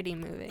very pretty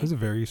movie. It was a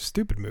very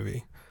stupid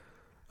movie.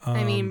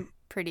 I mean,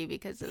 pretty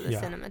because of the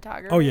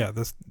cinematography. Oh yeah,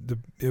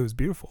 it was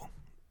beautiful.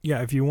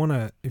 Yeah, if you want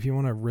a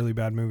really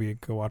bad movie,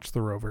 go watch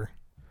The Rover.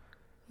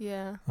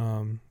 Yeah.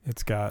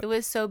 It's got. It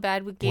was so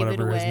bad we gave it away.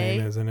 Whatever his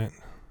name is in it.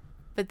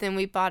 But then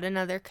we bought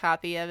another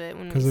copy of it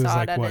when we saw it. Because it was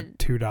like what,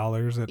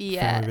 $2 at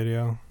Family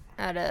Video.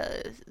 At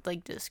a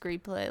like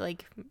discreet play,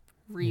 like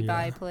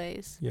rebuy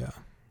place. Yeah.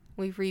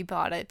 We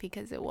rebought it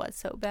because it was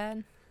so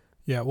bad.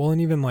 Yeah, well,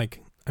 and even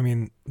like, I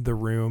mean, The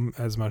Room,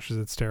 as much as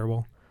it's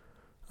terrible,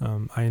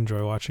 I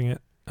enjoy watching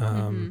it.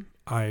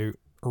 I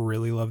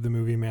really love the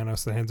movie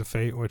Manos: The Hands of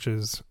Fate, which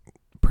is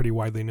pretty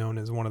widely known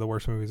as one of the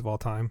worst movies of all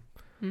time.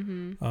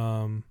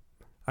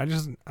 I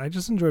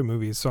just enjoy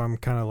movies, so I'm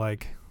kind of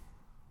like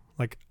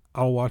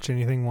I'll watch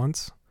anything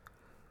once.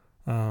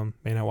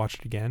 May not watch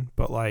it again,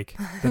 but like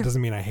that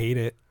doesn't mean I hate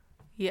it.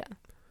 Yeah.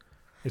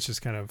 It's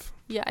just kind of.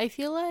 Yeah, I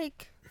feel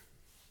like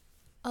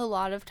a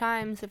lot of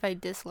times if I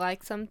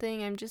dislike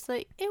something, I'm just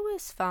like, it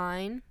was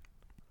fine.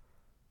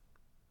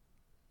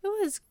 It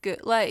was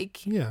good.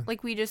 Like,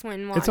 like we just went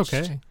and watched. It's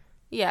okay.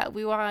 Yeah,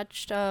 we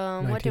watched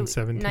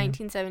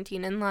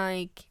 1917, and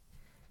like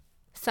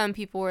some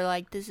people were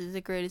like, this is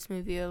the greatest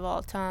movie of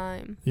all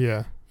time.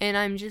 Yeah. And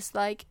I'm just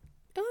like,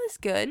 it was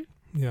good.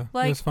 Yeah,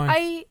 like, it was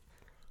fine.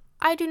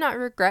 I do not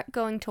regret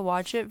going to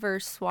watch it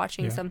versus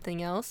watching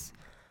something else.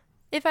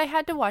 If I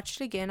had to watch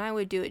it again, I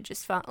would do it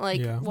just fine.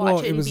 Like,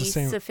 watch it and be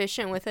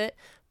sufficient with it.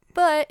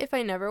 But if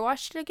I never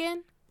watched it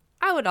again,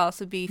 I would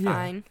also be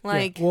fine.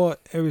 Like, well,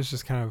 it was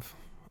just kind of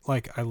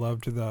like, I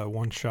loved the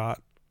one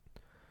shot,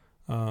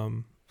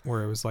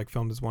 where it was like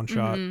filmed as one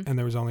shot, and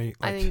there was only,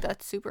 like, I think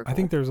that's super cool. I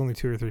think there was only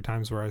 2 or 3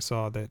 times where I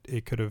saw that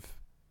it could have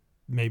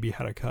maybe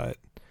had a cut.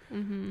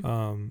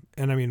 And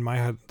I mean, my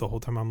head the whole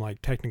time, I'm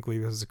like, technically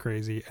this is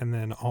crazy. And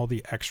then all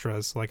the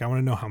extras, like, I want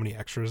to know how many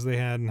extras they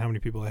had and how many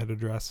people they had to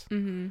dress.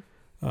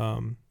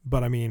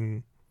 But I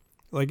mean,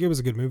 like, it was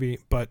a good movie,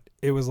 but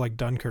it was like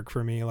Dunkirk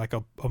for me. Like,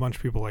 a bunch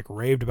of people like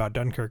raved about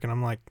Dunkirk, and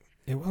I'm like,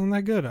 it wasn't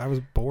that good. I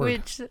was bored.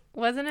 Which,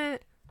 wasn't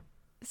it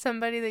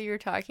somebody that you were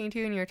talking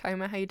to, and you were talking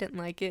about how you didn't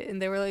like it,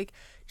 and they were like,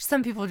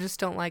 some people just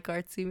don't like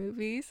artsy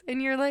movies,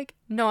 and you're like,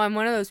 no, I'm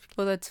one of those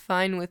people that's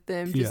fine with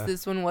them, just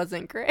this one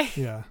wasn't great.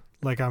 Yeah,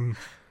 like, I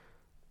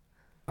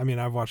mean,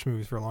 I've watched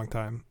movies for a long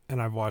time,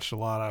 and I've watched a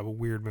lot of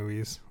weird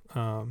movies,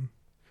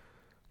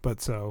 but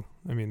so,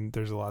 I mean,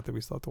 there's a lot that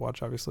we still have to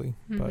watch, obviously,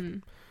 but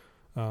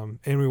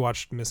and we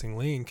watched Missing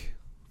Link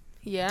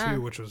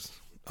too, which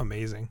was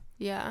amazing.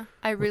 Yeah,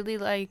 I really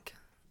like,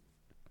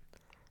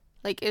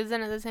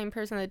 isn't it the same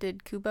person that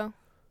did Kubo?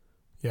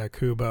 Yeah,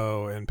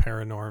 Kubo and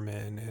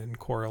Paranorman and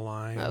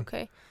Coraline.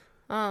 Okay.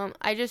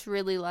 I just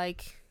really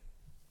like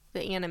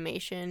the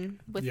animation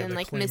within,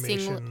 like,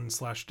 Missing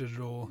 /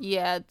 digital.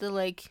 Yeah,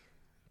 the,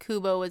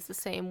 Kubo was the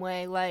same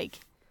way. Like,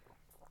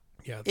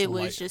 yeah, it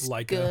was just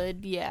Laika.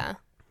 Good. Yeah.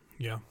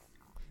 Yeah.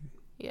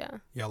 Yeah.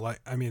 Yeah,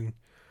 I mean,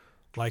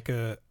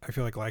 Laika, I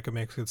feel like Laika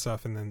makes good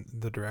stuff, and then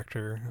the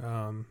director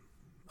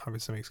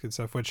obviously makes good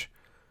stuff, which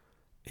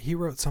he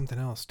wrote something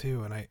else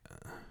too, and I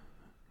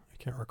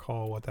can't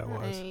recall what that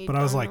was. But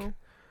I was like,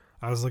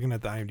 I was looking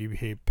at the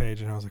IMDb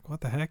page, and I was like, what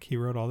the heck? He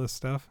wrote all this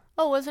stuff?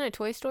 Oh, wasn't it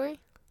Toy Story?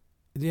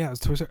 Yeah, it was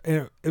Toy Story.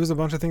 It was a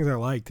bunch of things I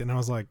liked, and I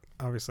was like,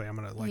 obviously I'm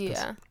gonna like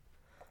this.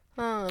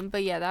 Yeah.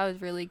 But yeah, that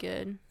was really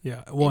good.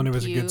 Yeah, well, and it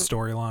was a good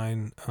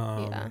storyline.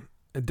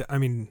 I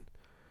mean,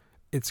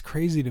 it's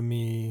crazy to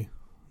me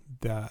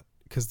that,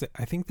 because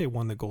I think they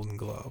won the Golden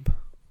Globe.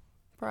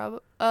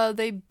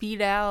 They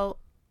beat out.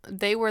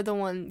 They were the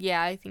one.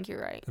 Yeah, I think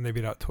you're right. And they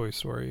beat out Toy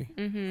Story.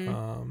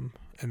 And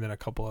then a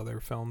couple other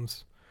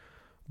films.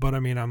 But I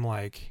mean, I'm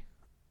like,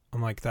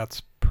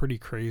 that's pretty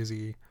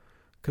crazy,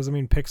 because I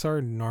mean,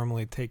 Pixar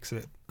normally takes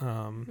it.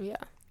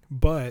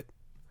 But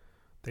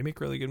they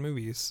make really good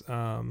movies.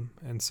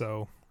 And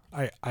so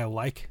I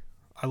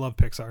love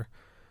Pixar,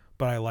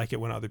 but I like it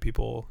when other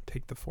people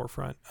take the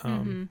forefront.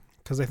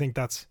 Because I think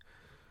that's,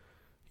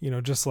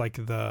 just like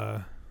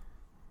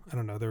I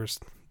don't know, there was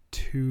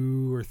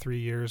 2 or 3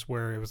 years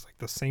where it was like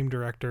the same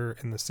director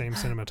and the same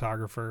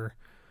cinematographer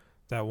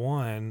that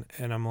won,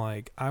 and I'm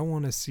like, I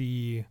want to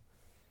see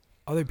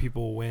other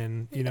people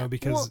win,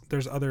 because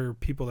there's other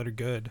people that are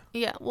good.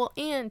 Yeah, well,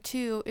 and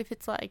too, if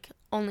it's like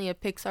only a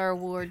Pixar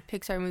award,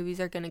 Pixar movies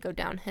are going to go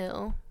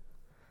downhill,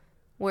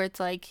 where it's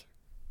like,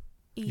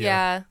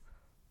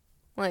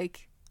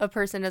 like, a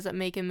person doesn't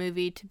make a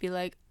movie to be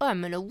like, oh,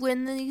 I'm going to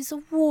win these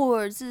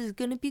awards, this is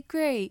going to be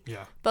great.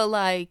 Yeah. But,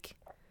 like,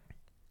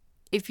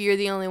 if you're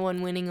the only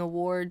one winning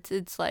awards,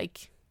 it's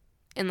like,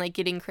 and like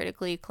getting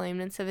critically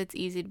acclaimed and stuff, it's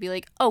easy to be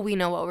like, oh, we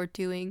know what we're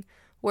doing.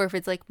 Or if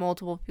it's like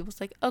multiple people,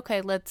 it's like, okay,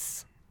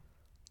 let's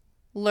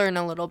learn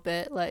a little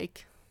bit.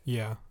 Like,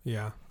 yeah.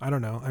 I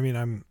don't know. I mean,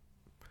 I'm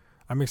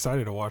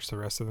excited to watch the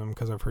rest of them,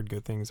 because I've heard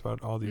good things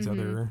about all these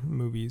other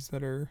movies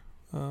that are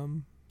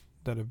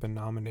that have been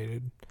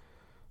nominated.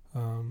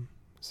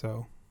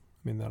 So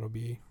I mean, that'll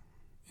be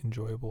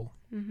enjoyable.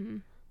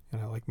 And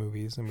I like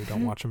movies, and we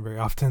don't watch them very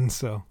often,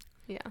 so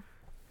yeah.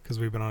 Because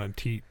we've been on a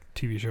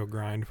TV show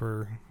grind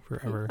for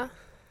forever. Yeah.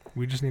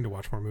 We just need to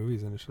watch more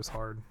movies, and it's just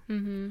hard.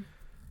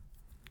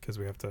 Because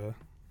we have to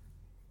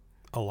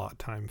allot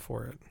time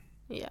for it.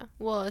 Yeah.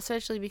 Well,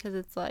 especially because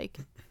it's like,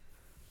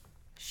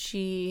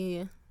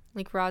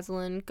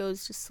 Rosalind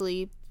goes to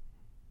sleep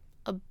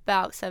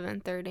about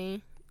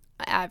 7:30,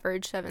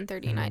 average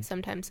 7:30 night,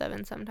 sometimes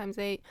 7, sometimes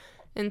 8.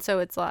 And so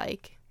it's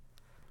like,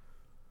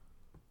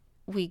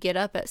 we get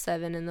up at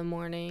 7 in the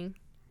morning.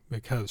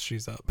 Because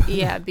she's up.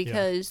 Yeah,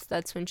 because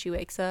that's when she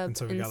wakes up. And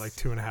so we got like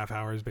 2.5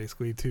 hours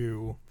basically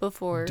to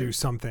do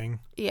something.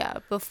 Yeah,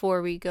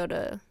 before we go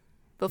to,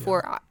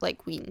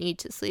 we need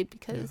to sleep,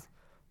 because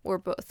we're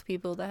both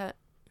people that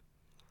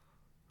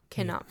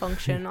cannot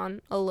function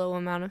on a low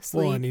amount of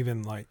sleep. Well, and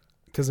even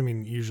because I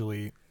mean,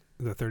 usually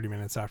the 30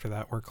 minutes after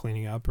that, we're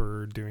cleaning up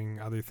or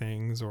doing other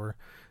things, and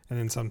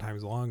then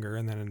sometimes longer.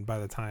 And then by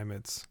the time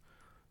it's,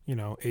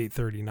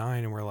 8:39,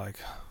 and we're like,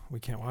 we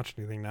can't watch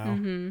anything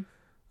now.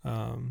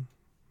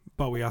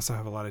 But we also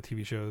have a lot of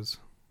TV shows.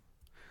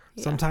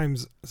 Yeah.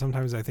 Sometimes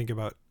I think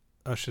about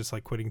us just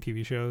like quitting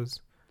TV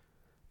shows,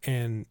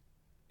 and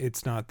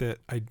it's not that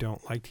I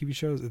don't like TV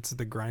shows, it's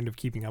the grind of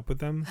keeping up with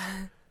them.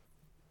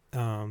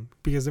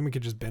 Because then we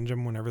could just binge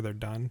them whenever they're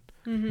done.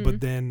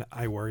 But then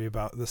I worry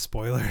about the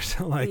spoilers,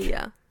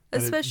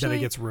 especially that it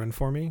gets ruined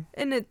for me.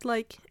 And it's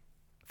like,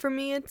 for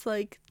me, it's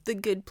like The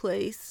Good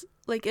Place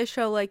like a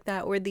show like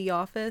that or The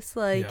Office,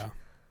 like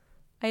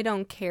I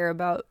don't care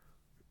about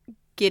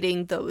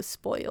getting those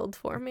spoiled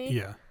for me.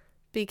 Yeah.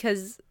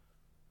 Because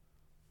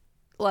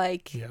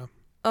like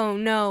oh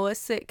no, a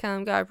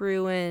sitcom got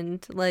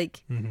ruined.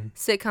 Like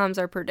sitcoms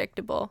are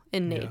predictable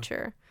in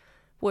nature.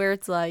 Where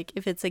it's like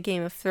if it's a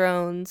Game of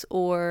Thrones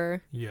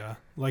or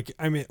like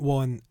I mean,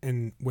 well,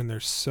 and when they're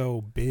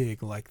so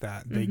big like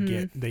that,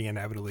 they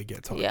inevitably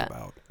get talked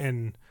about,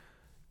 and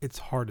it's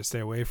hard to stay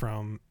away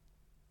from.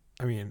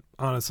 I mean,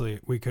 honestly,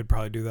 we could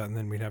probably do that, and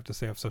then we'd have to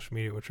stay off social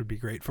media, which would be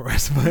great for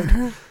us.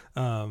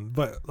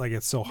 But like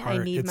it's so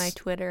hard. I need my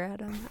Twitter,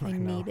 Adam. I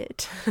need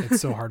it. It's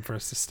so hard for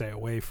us to stay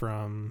away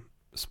from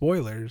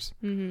spoilers,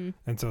 and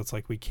so it's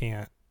like we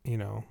can't,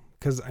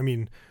 because I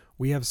mean.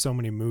 We have so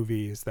many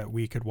movies that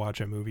we could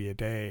watch a movie a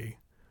day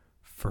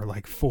for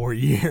like 4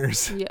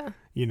 years,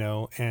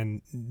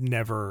 and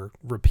never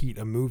repeat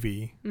a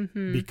movie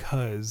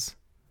because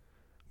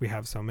we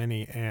have so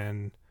many,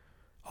 and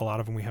a lot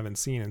of them we haven't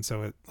seen. And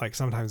so it like,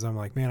 sometimes I'm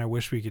like, man, I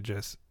wish we could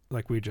just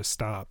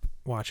stop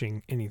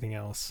watching anything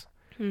else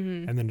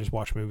and then just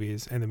watch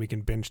movies, and then we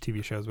can binge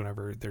TV shows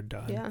whenever they're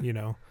done,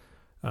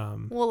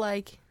 well,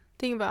 like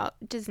think about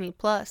Disney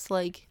Plus,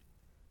 like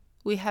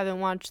we haven't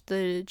watched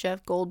the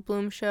Jeff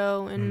Goldblum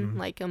show in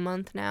like a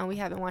month now. We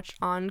haven't watched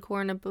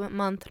Encore in a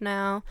month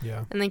now.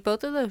 Yeah. And like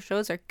both of those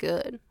shows are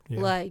good. Yeah.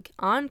 Like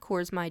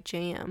Encore's my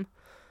jam.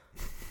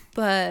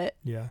 But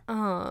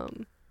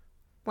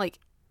like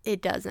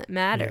it doesn't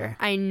matter.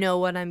 Yeah. I know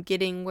what I'm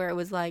getting, where it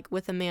was like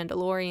with The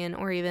Mandalorian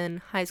or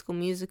even High School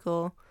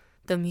Musical,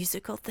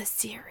 the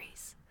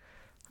series.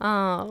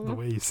 The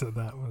way you said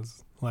that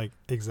was like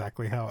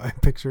exactly how I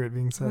picture it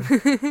being said.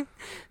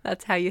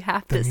 That's how you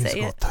have to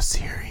say it. The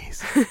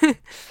series.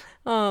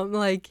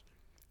 Like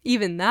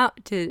even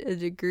that to a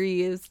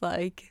degree is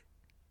like,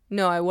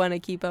 no, I want to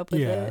keep up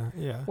with it.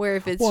 Yeah. Where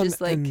if it's just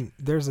like, and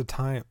there's a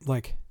time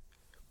like,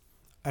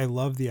 I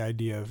love the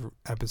idea of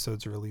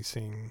episodes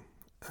releasing,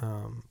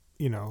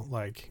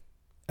 like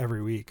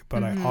every week,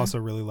 but I also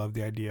really love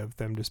the idea of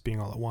them just being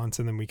all at once,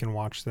 and then we can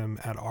watch them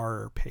at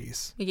our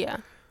pace. Yeah.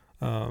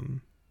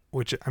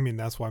 Which, I mean,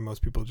 that's why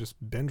most people just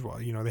binge watch.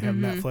 They have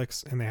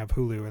Netflix and they have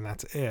Hulu, and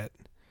that's it.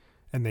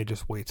 And they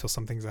just wait till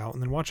something's out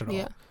and then watch it all.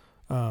 Yeah.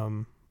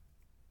 And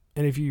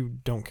if you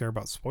don't care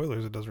about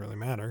spoilers, it doesn't really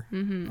matter.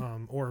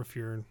 Or if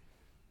you're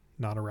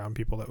not around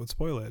people that would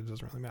spoil it, it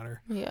doesn't really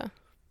matter. Yeah.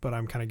 But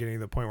I'm kind of getting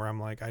to the point where I'm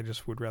like, I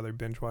just would rather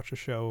binge watch a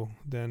show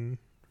than,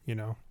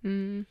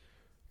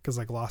 because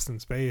like Lost in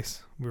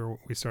Space,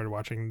 we started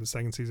watching the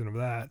second season of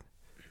that.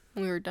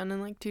 We were done in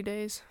like 2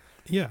 days.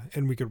 Yeah,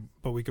 and we could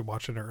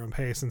watch it at our own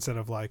pace instead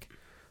of like,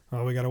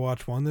 oh, we got to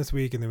watch one this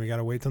week and then we got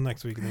to wait till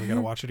next week and then we got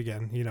to watch it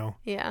again,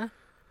 Yeah.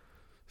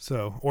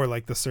 So, or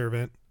like The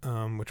Servant,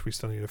 which we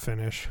still need to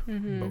finish,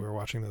 but we were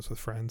watching those with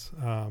friends.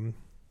 But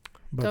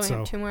don't we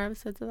have 2 more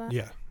episodes of that?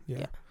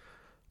 Yeah.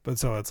 But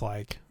so it's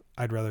like,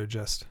 I'd rather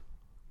just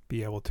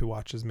be able to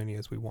watch as many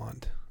as we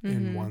want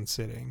in one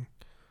sitting,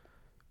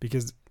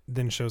 because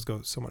then shows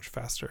go so much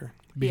faster,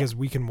 because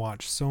we can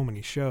watch so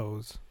many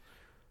shows.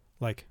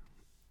 Like,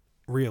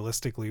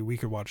 realistically, we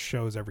could watch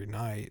shows every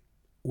night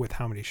with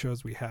how many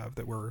shows we have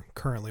that we're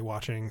currently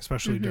watching,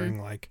 especially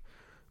during like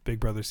Big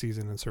Brother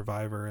season and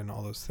Survivor and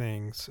all those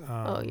things.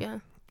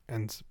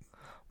 And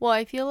well,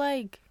 I feel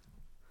like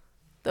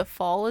the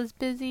fall is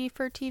busy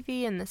for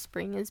TV and the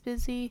spring is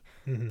busy,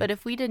 but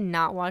if we did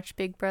not watch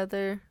Big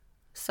Brother,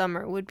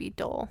 summer would be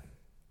dull.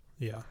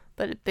 Yeah.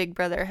 But Big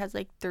Brother has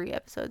like 3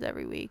 episodes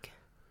every week.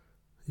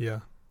 Yeah.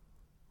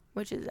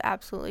 Which is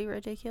absolutely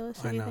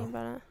ridiculous if you think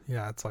about it.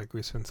 Yeah, it's like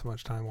we spend so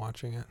much time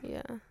watching it.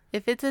 Yeah.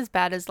 If it's as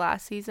bad as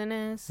last season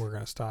is, we're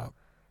going to stop.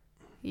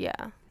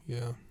 Yeah.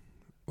 Yeah.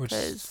 Which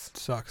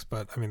sucks,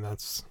 but I mean,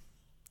 it's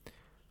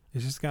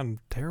just gotten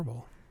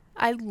terrible.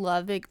 I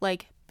love it.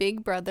 Like,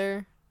 Big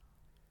Brother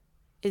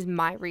is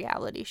my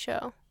reality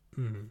show.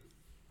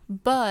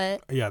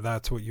 But. Yeah,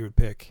 that's what you would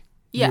pick.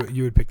 Yeah.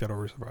 You would pick that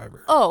over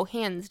Survivor. Oh,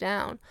 hands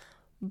down.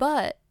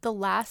 But the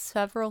last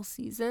several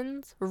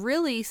seasons,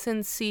 really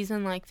since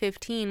season like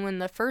 15 when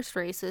the first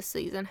racist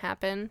season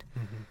happened,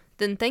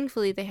 then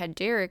thankfully they had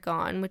Derek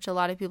on, which a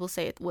lot of people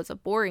say it was a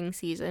boring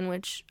season,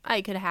 which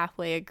I could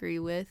halfway agree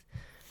with.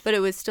 But it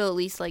was still at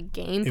least like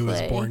gameplay. It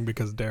was boring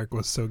because Derek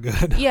was so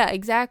good. Yeah,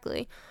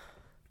 exactly.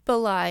 But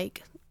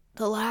like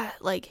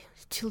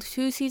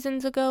two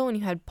seasons ago when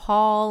you had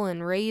Paul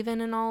and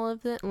Raven and all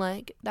of it,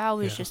 like that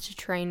was just a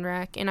train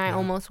wreck, and I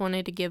almost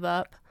wanted to give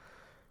up.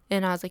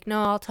 And I was like,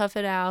 no, I'll tough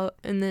it out.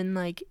 And then,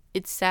 like,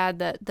 it's sad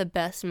that the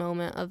best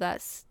moment of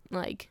that,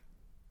 like,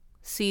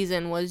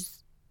 season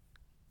was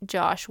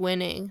Josh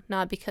winning.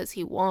 Not because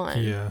he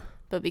won,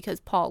 but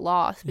because Paul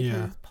lost.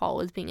 Because Paul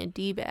was being a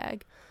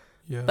D-bag.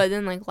 Yeah. But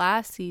then, like,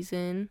 last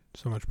season.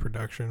 So much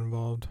production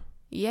involved.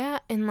 Yeah,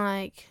 and,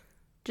 like,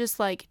 just,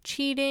 like,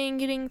 cheating,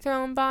 getting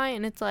thrown by.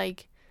 And it's,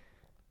 like,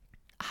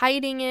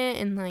 hiding it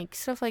and, like,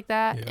 stuff like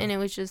that. Yeah. And it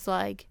was just,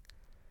 like,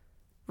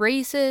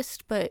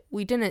 racist, but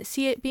we didn't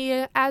see it be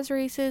as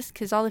racist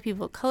because all the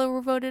people of color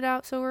were voted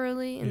out so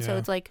early, and so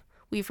it's like,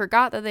 we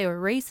forgot that they were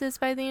racist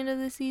by the end of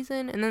the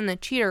season, and then the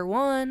cheater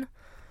won.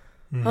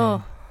 Mm-hmm.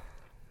 Oh,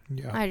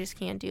 yeah. I just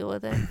can't deal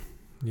with it.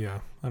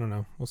 Yeah, I don't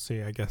know. We'll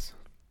see, I guess.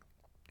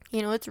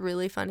 You know what's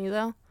really funny,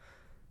 though?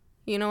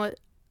 You know what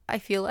I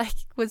feel like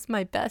was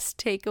my best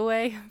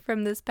takeaway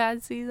from this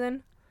past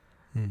season?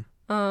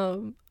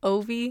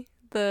 Ovi,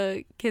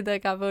 the kid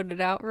that got voted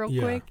out real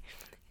quick.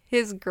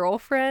 His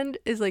girlfriend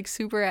is, like,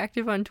 super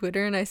active on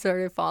Twitter, and I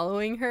started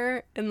following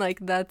her, and, like,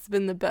 that's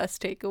been the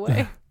best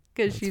takeaway,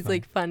 because she's, funny.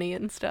 Like, funny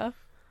and stuff.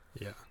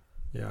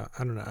 Yeah,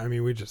 I don't know. I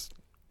mean,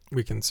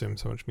 we consume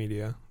so much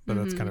media, but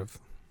that's kind of,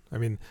 I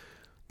mean,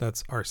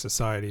 that's our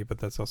society, but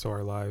that's also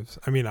our lives.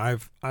 I mean,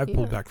 I've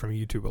pulled back from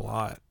YouTube a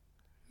lot.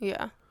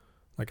 Yeah.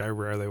 Like, I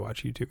rarely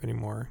watch YouTube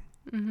anymore,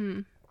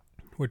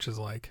 which is,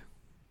 like,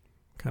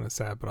 kind of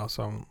sad, but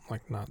also I'm,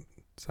 like, not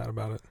sad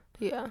about it.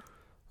 Yeah.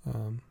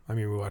 I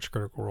mean, we watched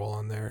Critical Role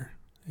on there,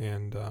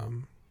 and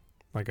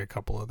like a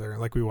couple other,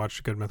 like we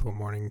watched Good Mythical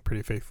Morning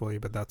pretty faithfully,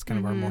 but that's kind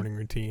of our morning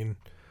routine.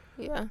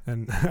 Yeah.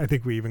 And I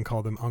think we even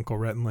called him Uncle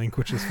Rhett and Link,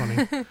 which is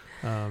funny,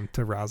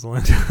 to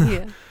Rosalind.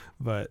 Yeah.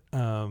 But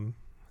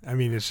I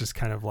mean, it's just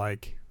kind of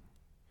like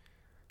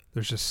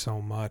there's just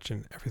so much,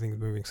 and everything's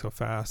moving so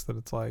fast that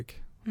it's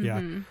like,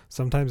 yeah.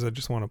 Sometimes I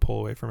just want to pull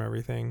away from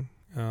everything,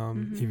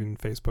 even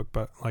Facebook.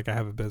 But like I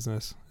have a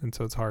business, and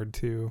so it's hard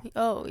to.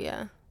 Oh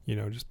yeah. You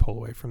know, just pull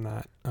away from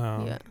that.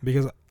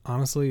 Because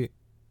honestly,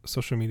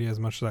 social media, as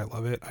much as I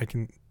love it,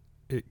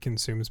 it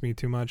consumes me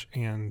too much,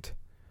 and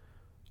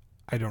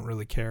I don't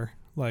really care.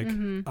 Like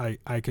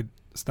I could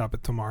stop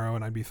it tomorrow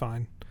and I'd be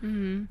fine.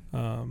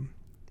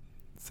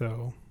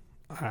 So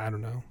I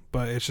don't know,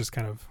 but it's just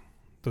kind of,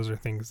 those are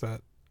things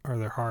that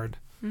they're hard.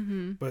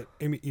 But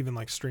even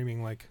like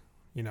streaming, like,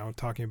 you know,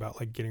 talking about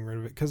like getting rid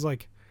of it, because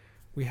like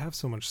we have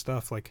so much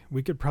stuff. Like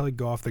we could probably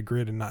go off the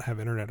grid and not have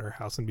internet at our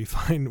house and be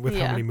fine with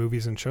how many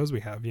movies and shows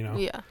we have, you know?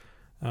 Yeah.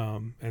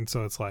 And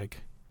so it's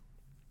like,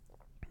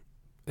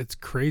 it's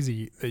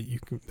crazy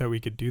that we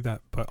could do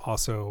that, but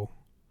also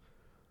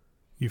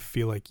you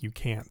feel like you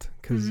can't,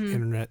 because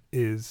internet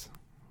is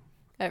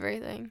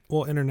everything.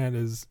 Well, internet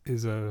is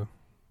a,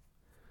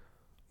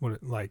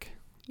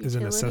 is a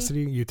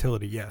necessity,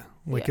 utility. Yeah.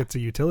 Like it's a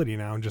utility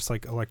now, just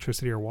like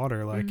electricity or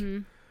water, like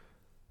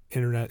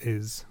internet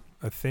is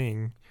a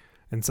thing.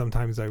 And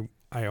sometimes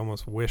I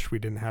almost wish we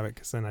didn't have it,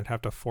 because then I'd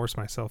have to force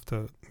myself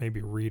to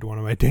maybe read one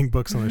of my dang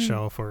books on the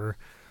shelf, or,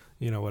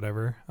 you know,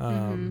 whatever,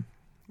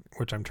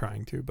 which I'm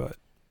trying to, but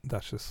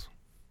that's just,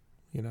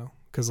 you know,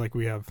 because like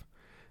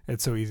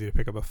it's so easy to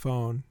pick up a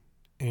phone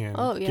and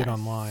get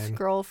online.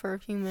 Scroll for a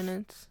few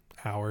minutes.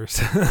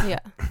 Hours.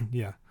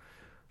 Yeah.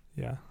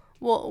 Yeah.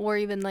 Well, or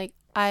even like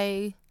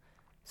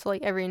so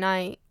like every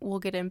night we'll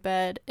get in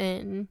bed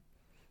and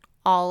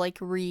I'll like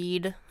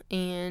read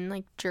and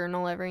like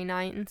journal every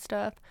night and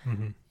stuff.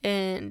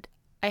 And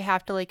I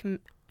have to like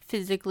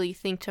physically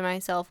think to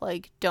myself,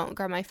 like, don't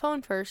grab my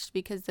phone first,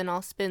 because then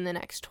I'll spend the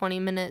next 20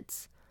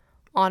 minutes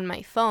on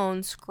my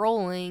phone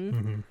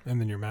scrolling.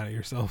 And then you're mad at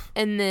yourself.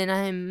 And then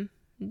I'm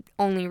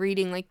only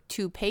reading like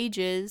 2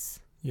 pages.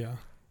 Yeah.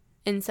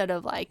 Instead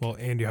of like. Well,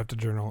 and you have to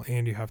journal,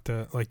 and you have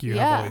to like, you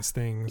have all these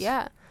things.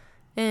 Yeah.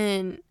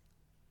 And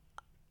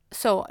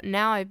so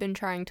now I've been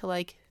trying to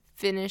like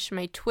finish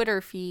my Twitter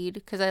feed,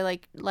 because I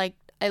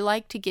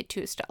like to get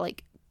to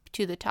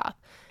to the top,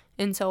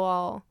 and so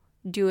I'll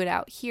do it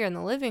out here in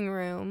the living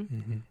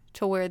room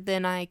to where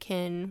then I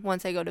can,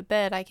 once I go to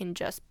bed, I can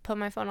just put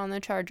my phone on the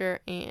charger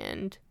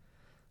and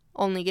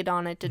only get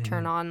on it to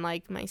turn on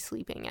like my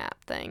sleeping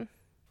app thing.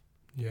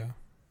 Yeah.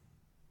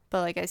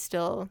 But like I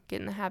still get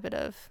in the habit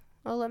of,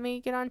 oh, let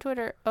me get on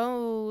Twitter.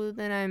 Oh,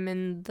 then I'm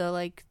in the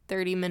like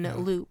 30-minute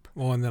loop.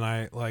 Well, and then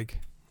I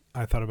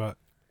thought about,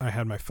 I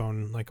had my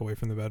phone like away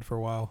from the bed for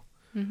a while,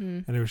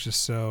 and it was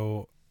just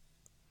so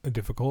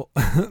difficult.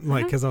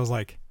 Like, because I was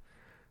like,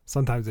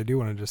 sometimes I do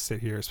want to just sit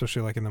here,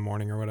 especially like in the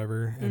morning or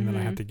whatever, and then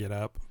I have to get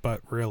up.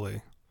 But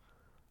really,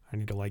 I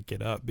need to like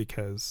get up,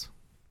 because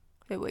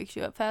it wakes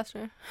you up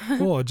faster.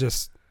 Well,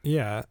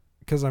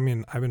 because I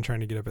mean, I've been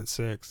trying to get up at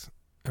 6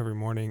 every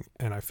morning,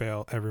 and I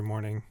fail every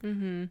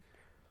morning.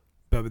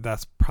 But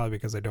that's probably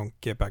because I don't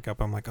get back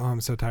up. I'm like, oh, I'm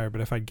so tired.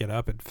 But if I get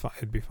up,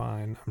 it'd be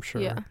fine, I'm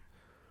sure. Yeah.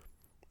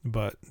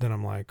 But then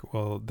I'm like,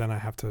 well, then I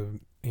have to,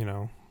 you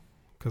know,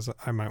 because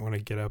I might want to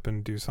get up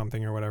and do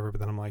something or whatever. But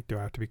then I'm like, do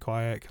I have to be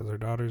quiet because our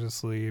daughter's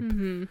asleep?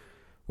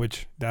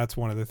 Which that's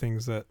one of the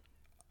things that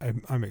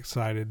I'm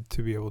excited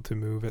to be able to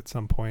move at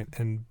some point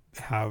and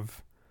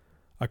have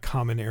a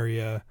common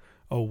area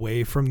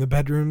away from the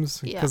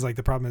bedrooms. Because like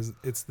the problem is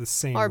it's the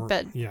same. Our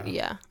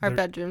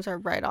bedrooms are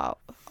right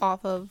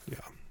off of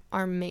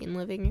our main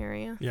living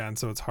area. Yeah, and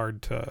so it's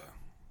hard to,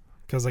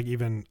 because like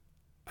even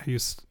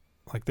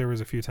there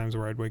was a few times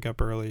where I'd wake up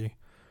early,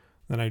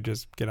 then I'd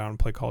just get out and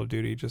play Call of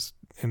Duty just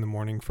in the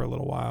morning for a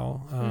little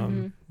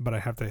while. But I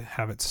have to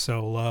have it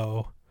so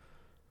low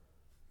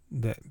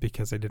that,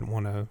 because I didn't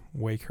want to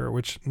wake her,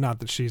 which, not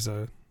that she's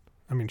a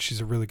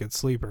really good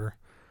sleeper,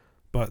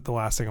 but the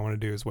last thing I want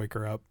to do is wake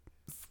her up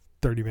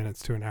 30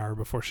 minutes to an hour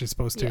before she's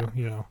supposed to,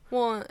 you know.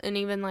 Well, and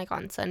even like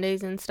on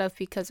Sundays and stuff,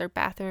 because our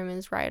bathroom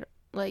is right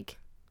like.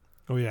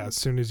 Oh yeah, as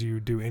soon as you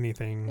do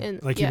anything,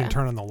 And, like even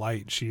turn on the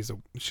light, she's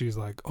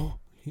like, oh,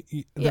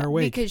 they're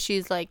awake. Because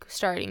she's like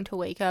starting to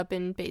wake up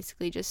and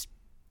basically just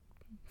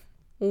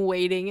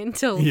waiting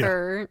until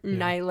her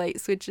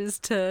nightlight switches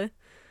to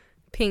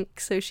pink,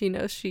 so she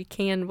knows she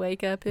can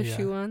wake up if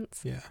she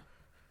wants. Yeah.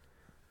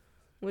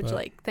 Which,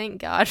 like,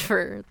 thank God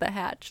for the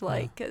hatch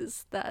light,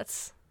 because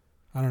that's.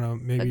 I don't know.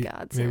 Maybe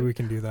we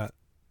can do that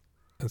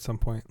at some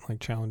point. Like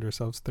challenge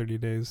ourselves 30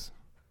 days.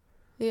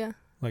 Yeah.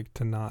 Like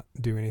to not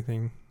do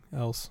anything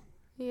else.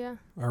 Yeah.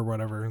 Or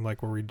whatever.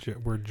 Like where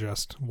we're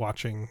just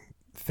watching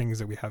things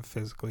that we have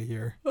physically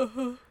here.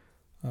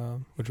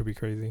 Which would be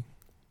crazy.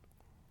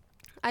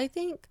 I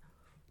think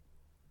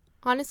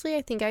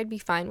I'd be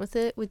fine with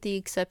it, with the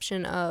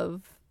exception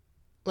of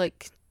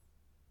like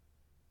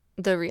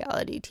the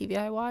reality TV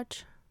I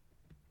watch.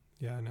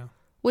 Yeah, I know.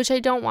 Which I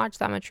don't watch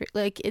that much.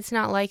 Like, it's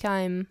not like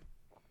I'm.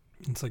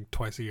 It's like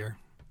twice a year.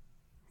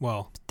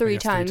 Well, three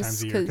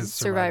times because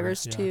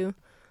Survivor's too.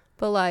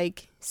 But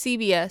like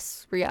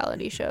CBS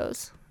reality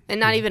shows, and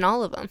not even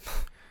all of them.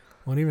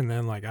 Well, even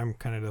then, like I'm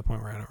kind of to the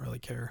point where I don't really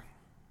care.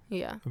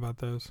 Yeah. About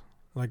those,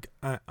 like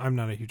I'm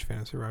not a huge fan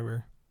of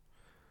Survivor.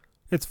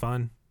 It's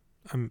fun.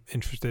 I'm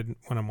interested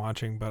when I'm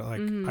watching, but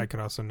like I could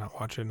also not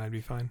watch it and I'd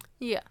be fine.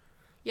 Yeah.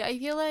 Yeah, I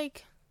feel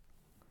like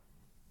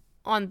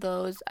on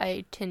those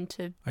I tend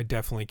to. I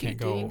definitely can't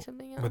go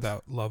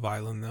without Love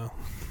Island though.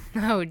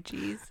 Oh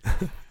jeez.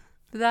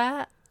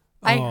 That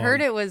I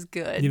heard it was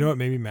good. You know what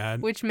made me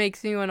mad? Which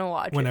makes me want to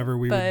watch Whenever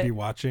we would be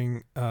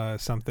watching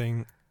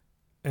something,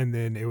 and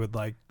then it would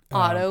like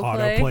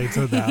autoplay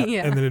to that,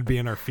 and then it'd be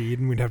in our feed,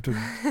 and we'd have to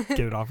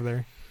get it off of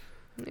there.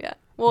 Yeah.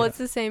 Well, it's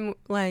the same.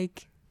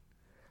 Like,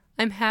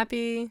 I'm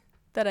happy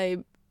that I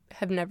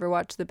have never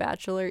watched The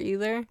Bachelor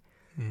either,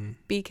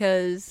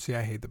 because. See,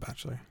 I hate The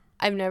Bachelor.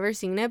 I've never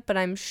seen it, but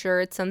I'm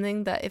sure it's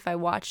something that if I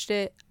watched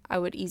it, I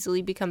would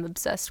easily become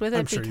obsessed with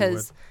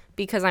it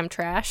because I'm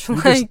trash.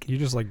 You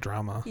just like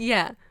drama.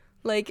 Yeah.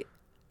 Like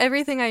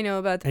everything I know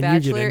about The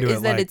Bachelor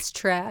is that it's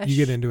trash. You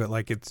get into it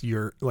like it's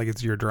your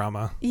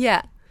drama.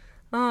 Yeah.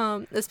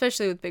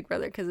 Especially with Big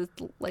Brother because it's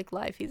like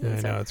live feeds and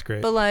stuff. I know, it's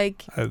great. But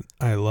like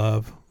I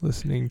love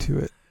listening to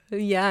it.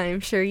 Yeah,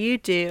 I'm sure you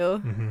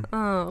do.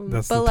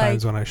 That's the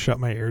times when I shut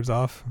my ears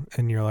off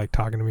and you're like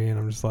talking to me and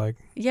I'm just like,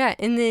 yeah,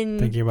 and then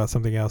thinking about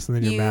something else, and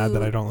then you're mad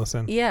that I don't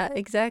listen. Yeah,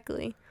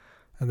 exactly.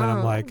 And then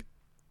I'm like,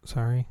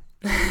 sorry.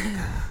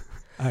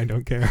 I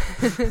don't care.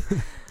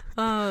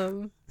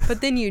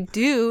 But then you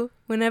do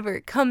whenever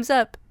it comes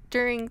up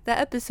during the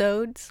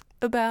episodes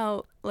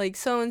about like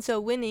so and so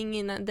winning,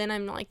 and then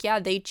I'm like, yeah,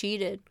 they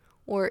cheated,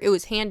 or it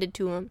was handed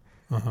to them.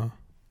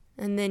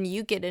 And then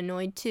you get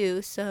annoyed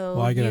too, so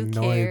well, I get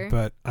annoyed,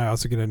 but I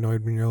also get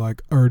annoyed when you're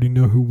like, I already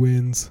know who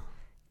wins.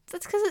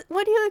 That's because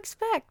what do you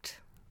expect?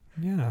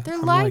 Yeah. They're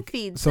live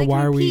feeds. So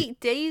why are we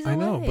days away. I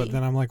know, but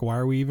then I'm like, why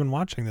are we even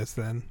watching this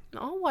then?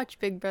 I'll watch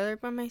Big Brother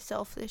by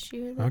myself this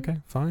year then. Okay,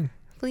 fine.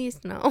 Please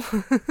no.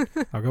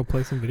 I'll go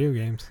play some video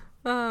games.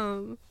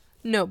 No,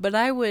 but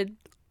I would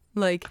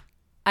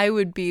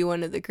be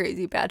one of the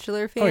crazy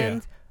Bachelor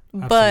fans. Oh,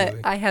 yeah. But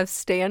I have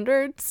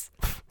standards.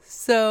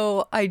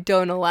 So I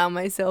don't allow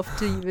myself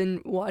to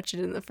even watch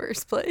it in the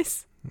first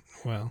place.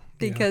 Well,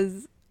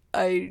 because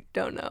I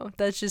don't know.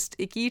 That's just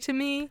icky to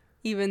me,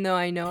 even though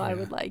I know I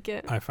would like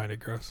it. I find it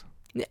gross.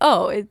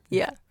 Oh,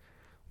 yeah.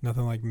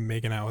 Nothing like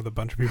making out with a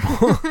bunch of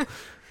people.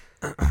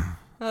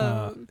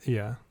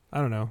 Yeah. I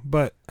don't know.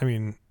 But, I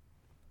mean,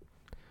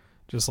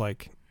 just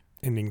like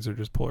endings are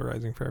just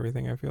polarizing for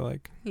everything, I feel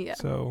like. Yeah.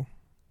 So,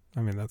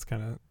 I mean, that's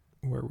kind of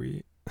where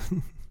we...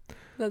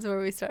 That's where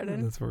we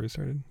started. That's where we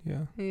started,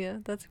 yeah. Yeah,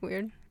 that's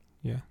weird.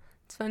 Yeah.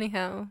 It's funny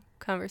how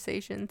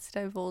conversations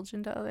divulge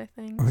into other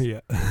things. Oh, yeah.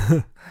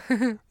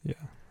 Yeah.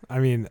 I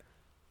mean,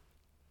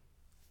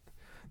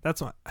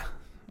 that's what...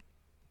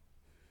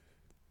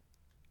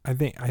 I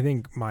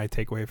think my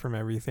takeaway from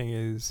everything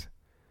is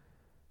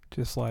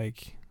just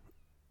like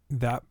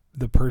that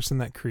the person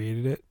that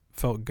created it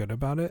felt good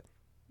about it.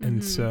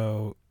 And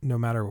so no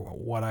matter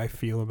what I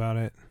feel about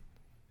it,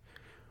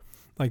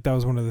 like that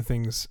was one of the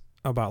things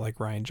about like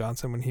Rian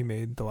Johnson when he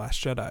made The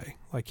Last Jedi.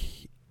 Like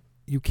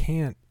you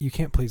can't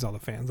please all the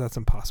fans. That's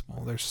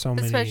impossible. There's so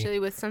many, especially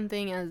with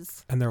something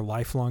as, and they're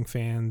lifelong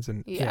fans,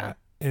 and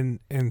and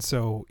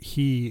so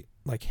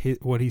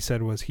what he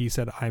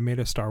said I made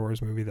a Star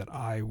Wars movie that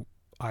I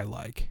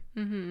like.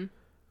 And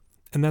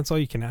that's all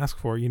you can ask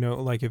for,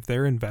 like if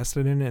they're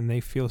invested in it and they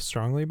feel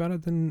strongly about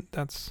it, then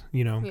that's,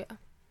 And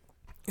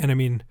I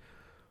mean,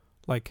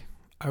 like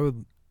I love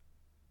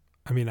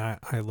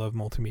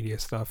multimedia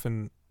stuff,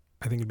 and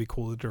I think it'd be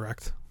cool to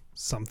direct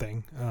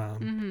something.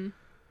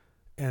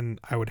 And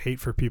I would hate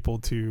for people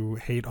to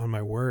hate on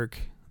my work.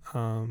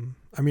 I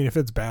mean, if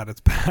it's bad,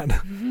 it's bad.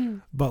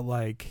 But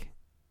like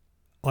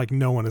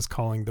no one is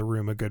calling The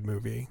Room a good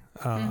movie.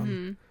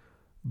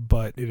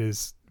 But it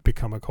has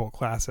become a cult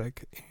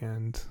classic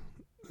and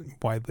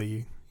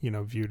widely,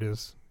 viewed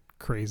as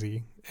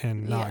crazy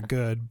and not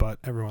good, but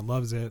everyone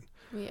loves it.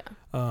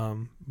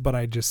 But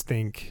I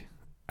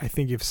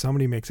think if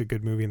somebody makes a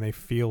good movie and they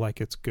feel like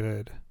it's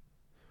good,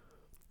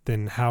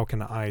 then how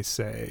can I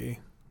say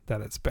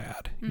that it's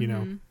bad, you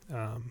know?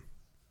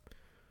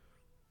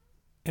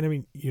 And I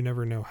mean, you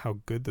never know how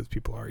good those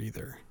people are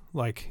either.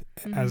 Like,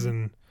 as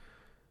in,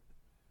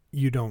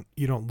 you don't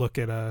look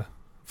at a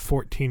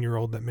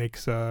 14-year-old that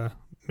makes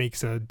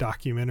a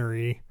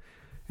documentary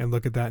and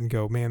look at that and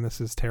go, man,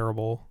 this is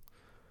terrible.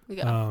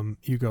 Yeah.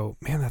 You go,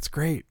 man, that's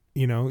great.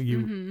 You know,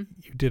 you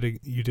did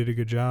a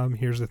good job.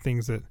 Here's the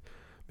things that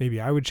maybe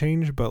I would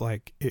change, but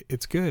like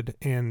it's good.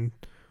 And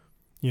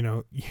you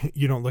know,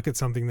 you don't look at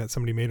something that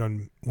somebody made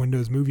on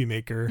Windows Movie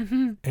Maker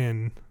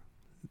and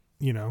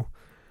you know,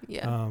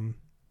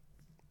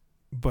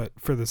 but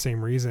for the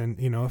same reason,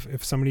 you know,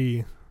 if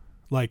somebody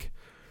like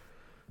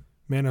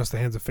Manos: The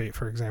Hands of Fate,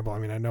 for example, I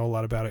mean, I know a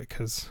lot about it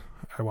because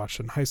I watched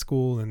it in high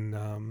school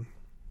and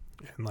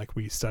like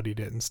we studied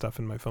it and stuff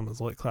in my film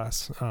as lit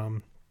class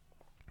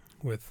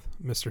with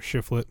Mr.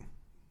 Shiflett,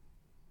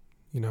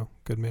 you know,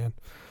 good man.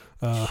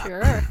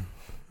 Sure.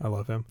 I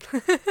love him.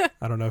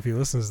 I don't know if he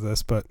listens to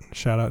this, but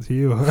shout out to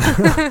you.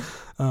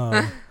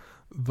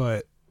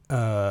 But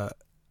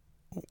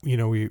you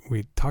know,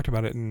 we talked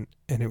about it and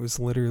it was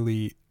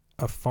literally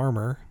a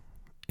farmer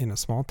in a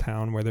small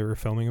town where they were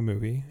filming a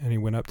movie, and he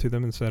went up to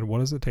them and said, what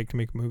does it take to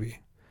make a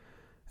movie?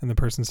 And the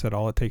person said,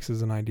 all it takes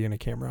is an idea and a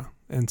camera.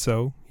 And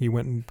so he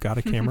went and got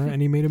a camera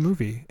and he made a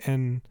movie.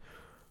 And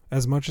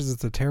as much as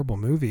it's a terrible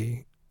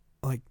movie,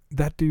 like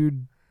that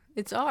dude,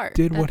 it's art.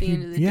 Did what he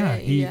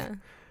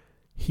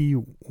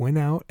went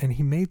out and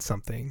he made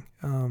something.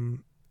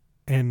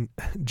 And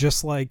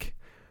just like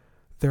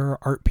there are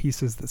art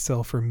pieces that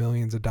sell for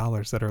millions of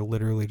dollars that are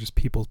literally just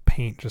people's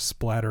paint just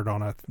splattered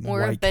on a or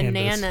white a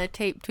banana canvas.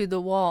 taped to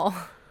the wall.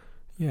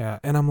 Yeah,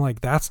 and I'm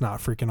like, that's not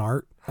freaking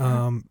art.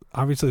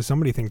 Obviously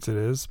somebody thinks it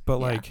is, but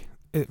like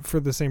for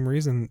the same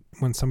reason,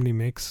 when somebody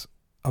makes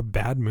a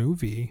bad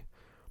movie,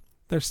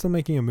 they're still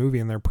making a movie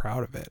and they're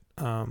proud of it.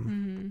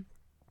 And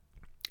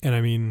I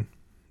mean,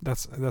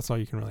 that's all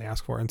you can really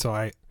ask for. And so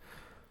I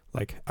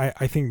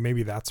think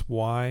maybe that's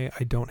why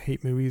I don't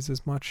hate movies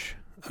as much.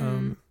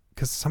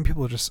 Because some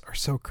people just are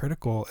so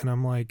critical, and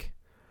I'm like,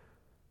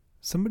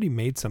 somebody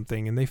made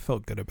something and they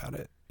felt good about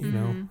it, you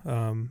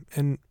know?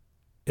 And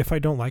if I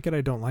don't like it,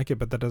 I don't like it,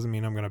 but that doesn't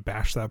mean I'm going to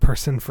bash that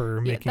person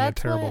for making a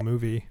terrible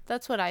movie.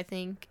 That's what I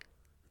think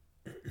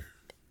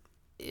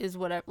is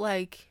what I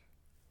like.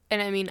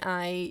 And I mean,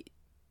 I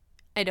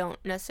don't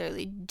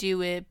necessarily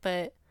do it,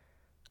 but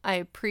I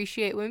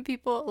appreciate when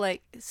people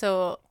like,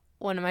 so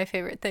one of my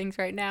favorite things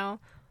right now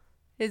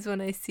is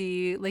when I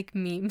see like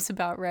memes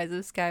about Rise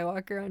of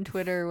Skywalker on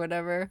Twitter or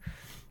whatever.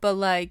 But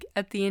like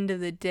at the end of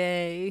the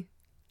day,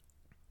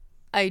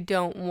 I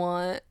don't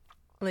want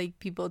like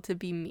people to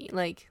be mean.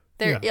 Like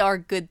there are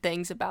good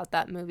things about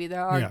that movie.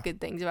 There are good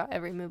things about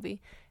every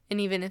movie.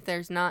 And even if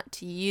there's not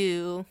to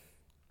you,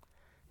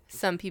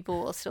 some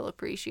people will still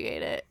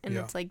appreciate it. And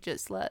it's like,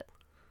 just let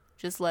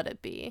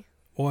it be.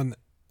 Well,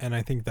 and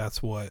I think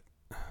that's what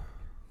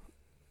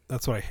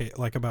I hate,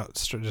 like about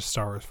just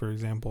Star Wars, for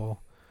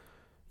example.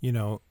 You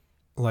know,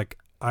 like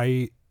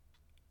I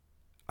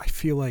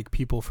feel like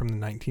people from the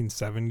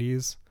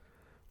 1970s,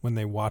 when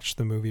they watched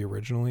the movie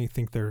originally,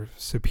 think they're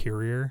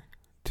superior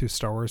to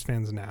Star Wars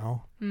fans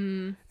now.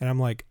 And I'm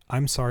like,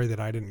 I'm sorry that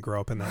I didn't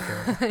grow up in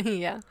that era.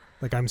 Yeah.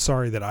 Like, I'm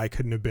sorry that I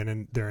couldn't have been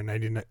in there in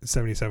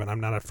 1977. I'm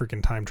not a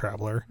freaking time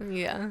traveler.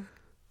 Yeah.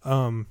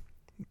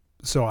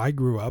 So I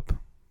grew up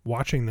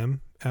watching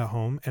them at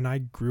home, and I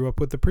grew up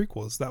with the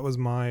prequels. That was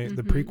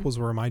the prequels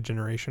were my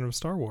generation of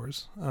Star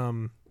Wars.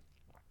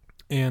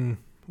 And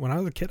when I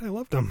was a kid, I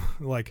loved them.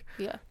 Like,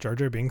 Jar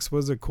Jar Binks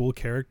was a cool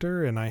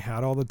character, and I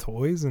had all the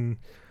toys, and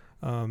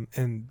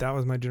that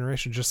was my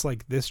generation. Just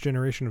like this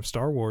generation of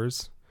Star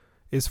Wars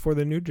is for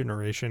the new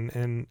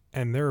generation,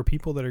 and there are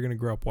people that are going to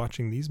grow up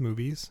watching these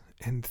movies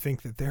and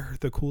think that they're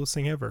the coolest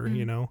thing ever,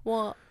 you know?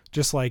 Well,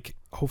 just like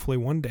hopefully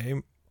one day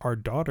our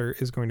daughter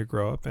is going to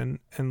grow up and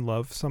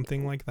love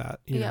something like that,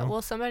 you know?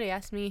 Well, somebody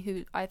asked me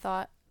who I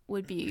thought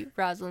would be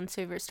Rosalind's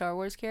favorite Star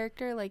Wars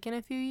character, like in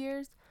a few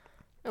years.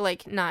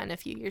 Like, not in a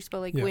few years, but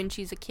like when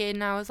she's a kid.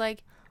 And I was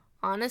like,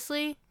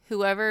 honestly,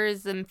 whoever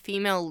is the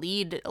female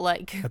lead,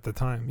 like at the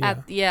time.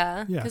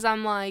 Because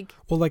I'm like,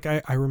 well, like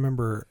I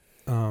remember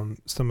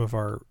some of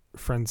our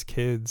friends'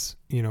 kids,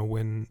 you know,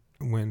 when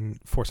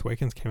Force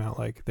Awakens came out,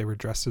 like they were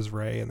dressed as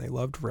Rey and they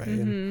loved Rey.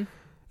 And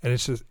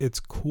it's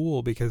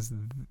cool because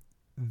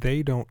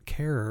they don't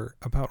care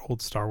about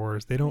old Star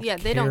Wars. They don't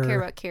care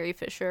about Carrie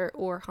Fisher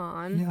or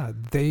Han. Yeah,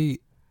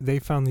 they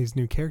found these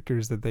new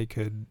characters that they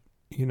could,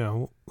 you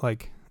know,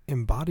 like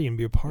embody and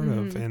be a part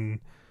of. And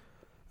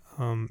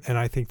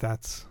I think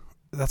that's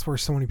where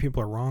so many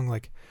people are wrong.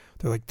 Like,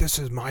 they're like, this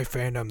is my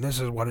fandom, this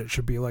is what it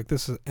should be like,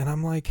 and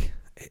I'm like,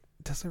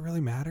 does it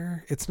really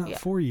matter? It's not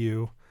for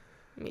you.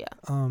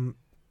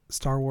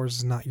 Star Wars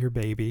is not your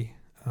baby.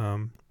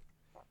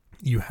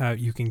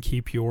 You can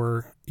keep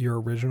your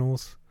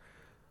originals.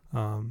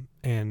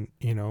 And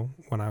you know,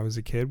 when I was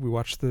a kid, we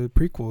watched the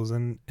prequels,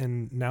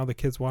 and now the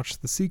kids watch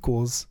the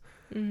sequels.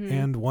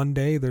 And one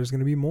day there's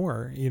going to be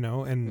more, you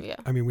know, and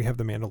I mean, we have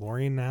The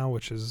Mandalorian now,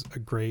 which is a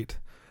great,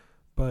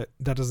 but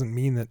that doesn't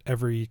mean that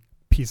every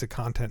piece of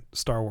content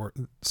Star Wars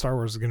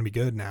is going to be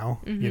good now.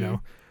 Mm-hmm. You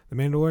know, The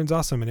Mandalorian's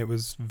awesome, and it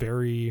was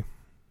very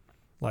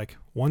like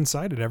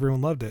one-sided.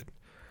 Everyone loved it.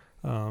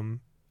 And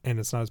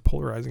it's not as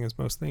polarizing as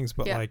most things,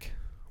 but like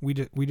we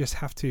just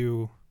have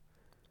to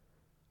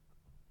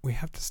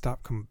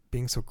stop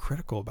being so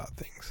critical about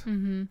things.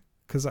 Mm-hmm.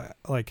 Cause I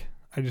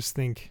just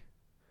think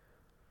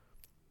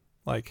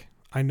like,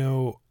 I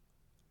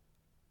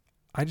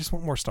just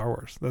want more Star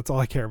Wars. That's all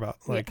I care about.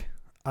 Like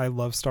I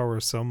love Star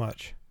Wars so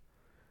much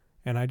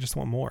and I just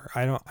want more.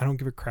 I don't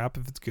give a crap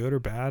if it's good or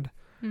bad.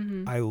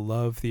 Mm-hmm. I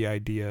love the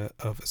idea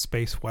of a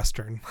space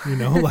Western, you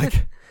know,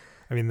 like,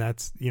 I mean,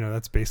 that's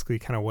basically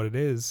kind of what it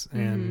is. Mm-hmm.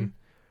 And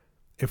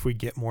if we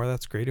get more,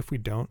 that's great. If we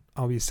don't,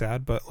 I'll be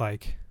sad. But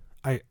like,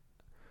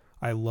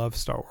 I love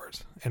Star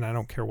Wars and I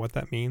don't care what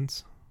that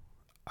means.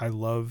 I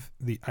love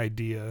the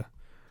idea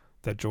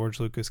that George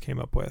Lucas came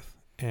up with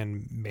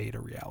and made a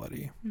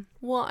reality.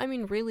 Well, I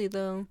mean, really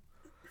though,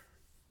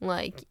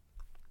 like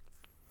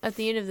at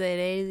the end of the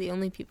day, the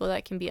only people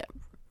that can be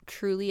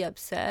truly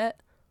upset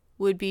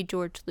would be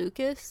George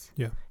Lucas.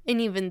 Yeah. And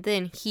even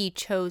then he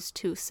chose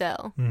to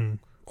sell. Mm.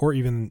 Or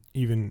even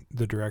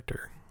the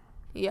director.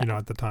 Yeah. You know,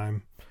 at the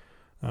time.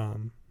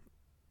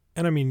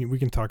 And I mean, we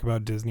can talk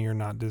about Disney or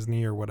not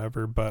Disney or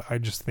whatever, but I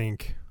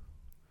think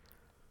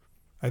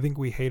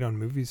we hate on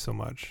movies so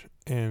much.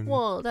 And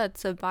well,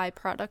 that's a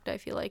byproduct, I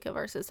feel like, of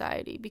our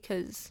society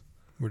because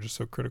we're just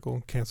so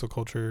critical. Cancel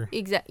culture.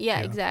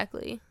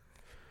 Exactly.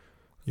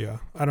 Yeah.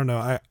 I don't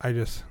know.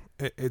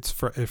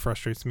 It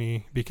frustrates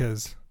me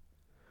because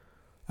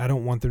I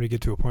don't want them to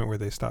get to a point where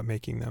they stop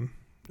making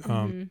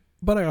them.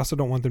 But I also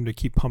don't want them to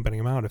keep pumping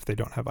them out if they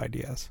don't have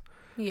ideas.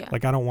 Yeah.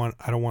 Like I don't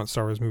want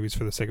Star Wars movies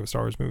for the sake of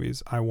Star Wars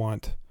movies. I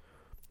want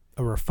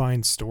a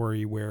refined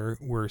story where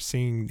we're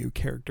seeing new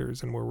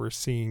characters and where we're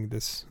seeing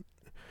this.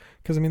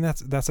 Because I mean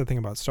that's the thing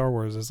about Star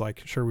Wars is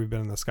like, sure, we've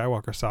been in the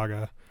Skywalker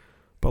saga,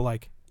 but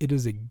like it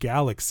is a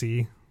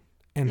galaxy,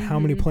 and how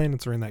many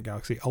planets are in that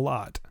galaxy? A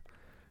lot.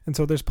 And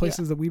so there's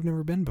places that we've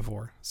never been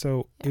before.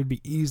 So it would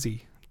be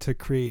easy to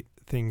create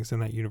things in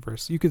that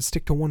universe. You could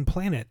stick to one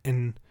planet,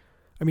 and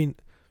I mean,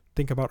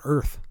 think about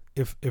Earth.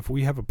 If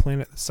we have a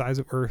planet the size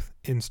of Earth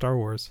in Star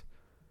Wars,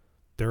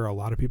 there are a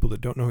lot of people that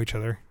don't know each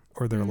other,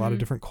 or there are a lot of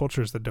different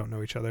cultures that don't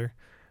know each other.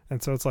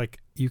 And so it's like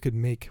you could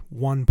make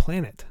one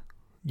planet.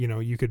 You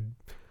know, you could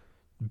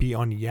be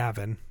on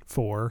Yavin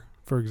 4,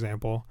 for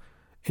example,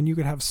 and you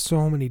could have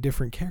so many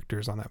different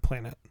characters on that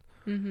planet.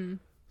 Mm-hmm.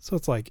 So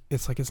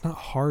it's not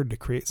hard to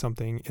create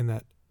something in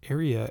that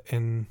area,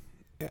 and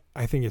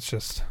I think it's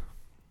just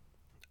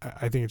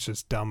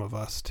dumb of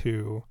us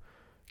to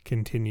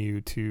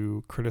continue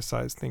to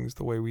criticize things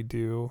the way we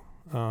do,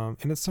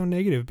 and it's so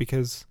negative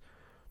because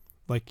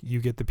like you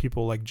get the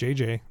people like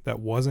JJ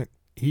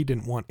he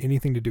didn't want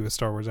anything to do with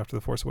Star Wars after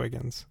The Force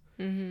Awakens,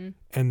 and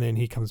then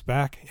he comes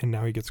back and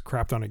now he gets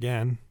crapped on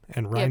again,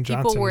 and Rian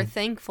Johnson, people were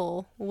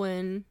thankful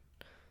when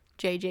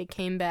JJ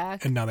came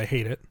back and now they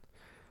hate it.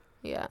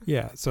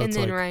 So and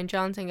then like, Rian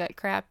Johnson got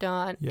crapped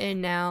on,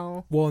 and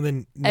now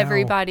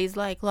everybody's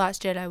like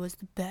Last Jedi was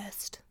the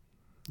best.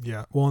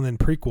 And then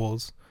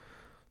prequels,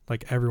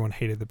 like everyone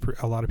hated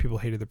a lot of people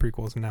hated the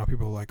prequels, and now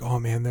people are like, oh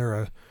man,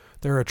 they're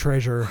a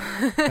treasure.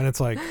 And it's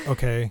like,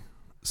 okay,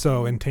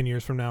 so in 10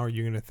 years from now, are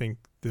you going to think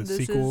the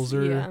sequels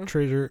are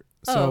treasure?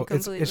 So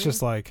it's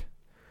just like,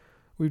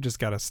 we've just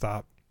got to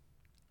stop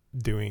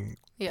doing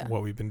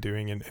what we've been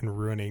doing and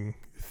ruining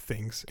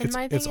things. And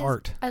it's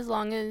art. As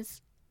long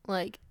as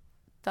like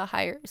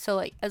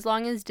as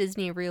long as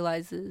Disney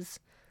realizes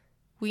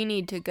we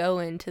need to go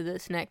into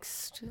this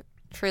next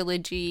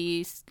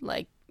trilogy,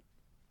 like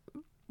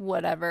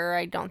whatever,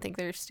 I don't think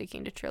they're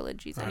sticking to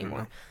trilogies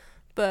anymore,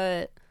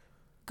 but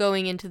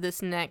going into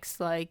this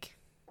next like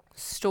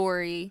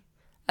story,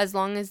 as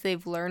long as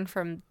they've learned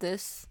from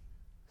this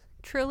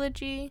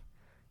trilogy,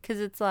 because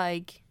it's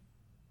like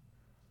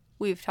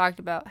we've talked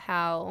about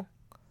how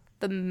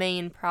the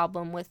main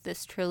problem with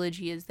this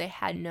trilogy is they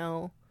had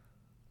no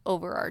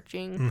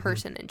overarching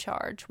person in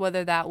charge,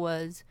 whether that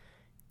was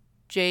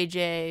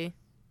JJ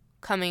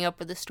coming up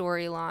with a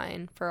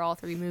storyline for all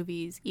three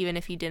movies, even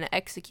if he didn't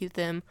execute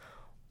them,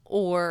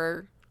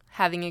 or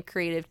having a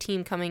creative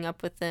team coming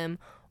up with them,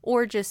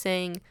 or just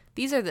saying,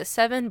 these are the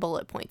 7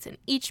 bullet points in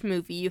each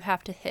movie you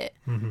have to hit.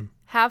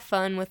 Have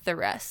fun with the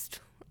rest.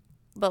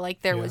 But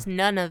like there was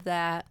none of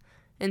that.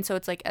 And so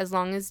it's like, as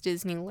long as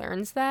Disney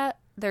learns that,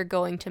 they're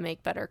going to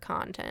make better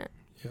content.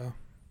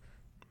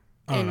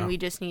 And we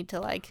just need to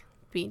like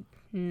be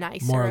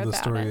nicer about it. More of the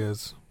story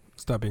is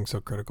stop being so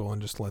critical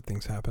and just let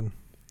things happen.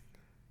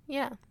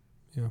 Yeah.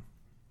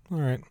 All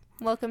right.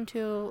 Welcome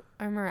to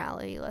our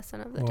morality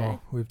lesson of the day.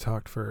 We've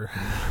talked for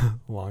a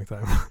long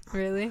time.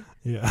 Really?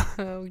 Yeah.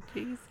 Oh,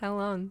 jeez. How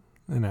long?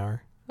 An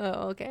hour.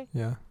 Oh, okay.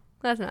 Yeah.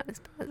 That's not as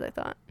bad as I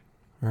thought.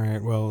 All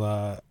right.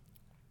 Well,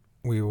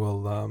 we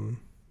will,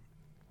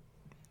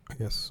 I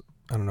guess,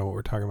 I don't know what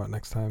we're talking about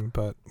next time,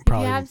 but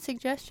probably. If you have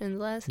suggestions,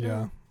 let us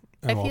know.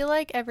 I feel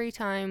like every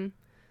time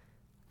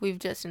we've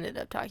just ended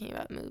up talking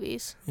about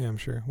movies. Yeah, I'm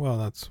sure. Well,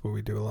 that's what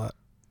we do a lot.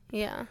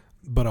 Yeah.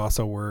 But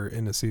also we're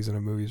in a season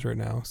of movies right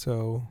now,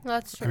 so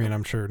That's true. I mean,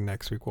 I'm sure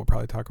next week we'll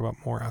probably talk about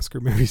more Oscar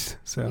movies.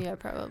 So yeah,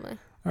 probably.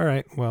 All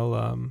right.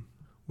 Well,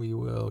 we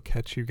will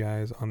catch you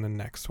guys on the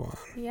next one.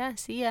 Yeah,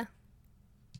 see ya.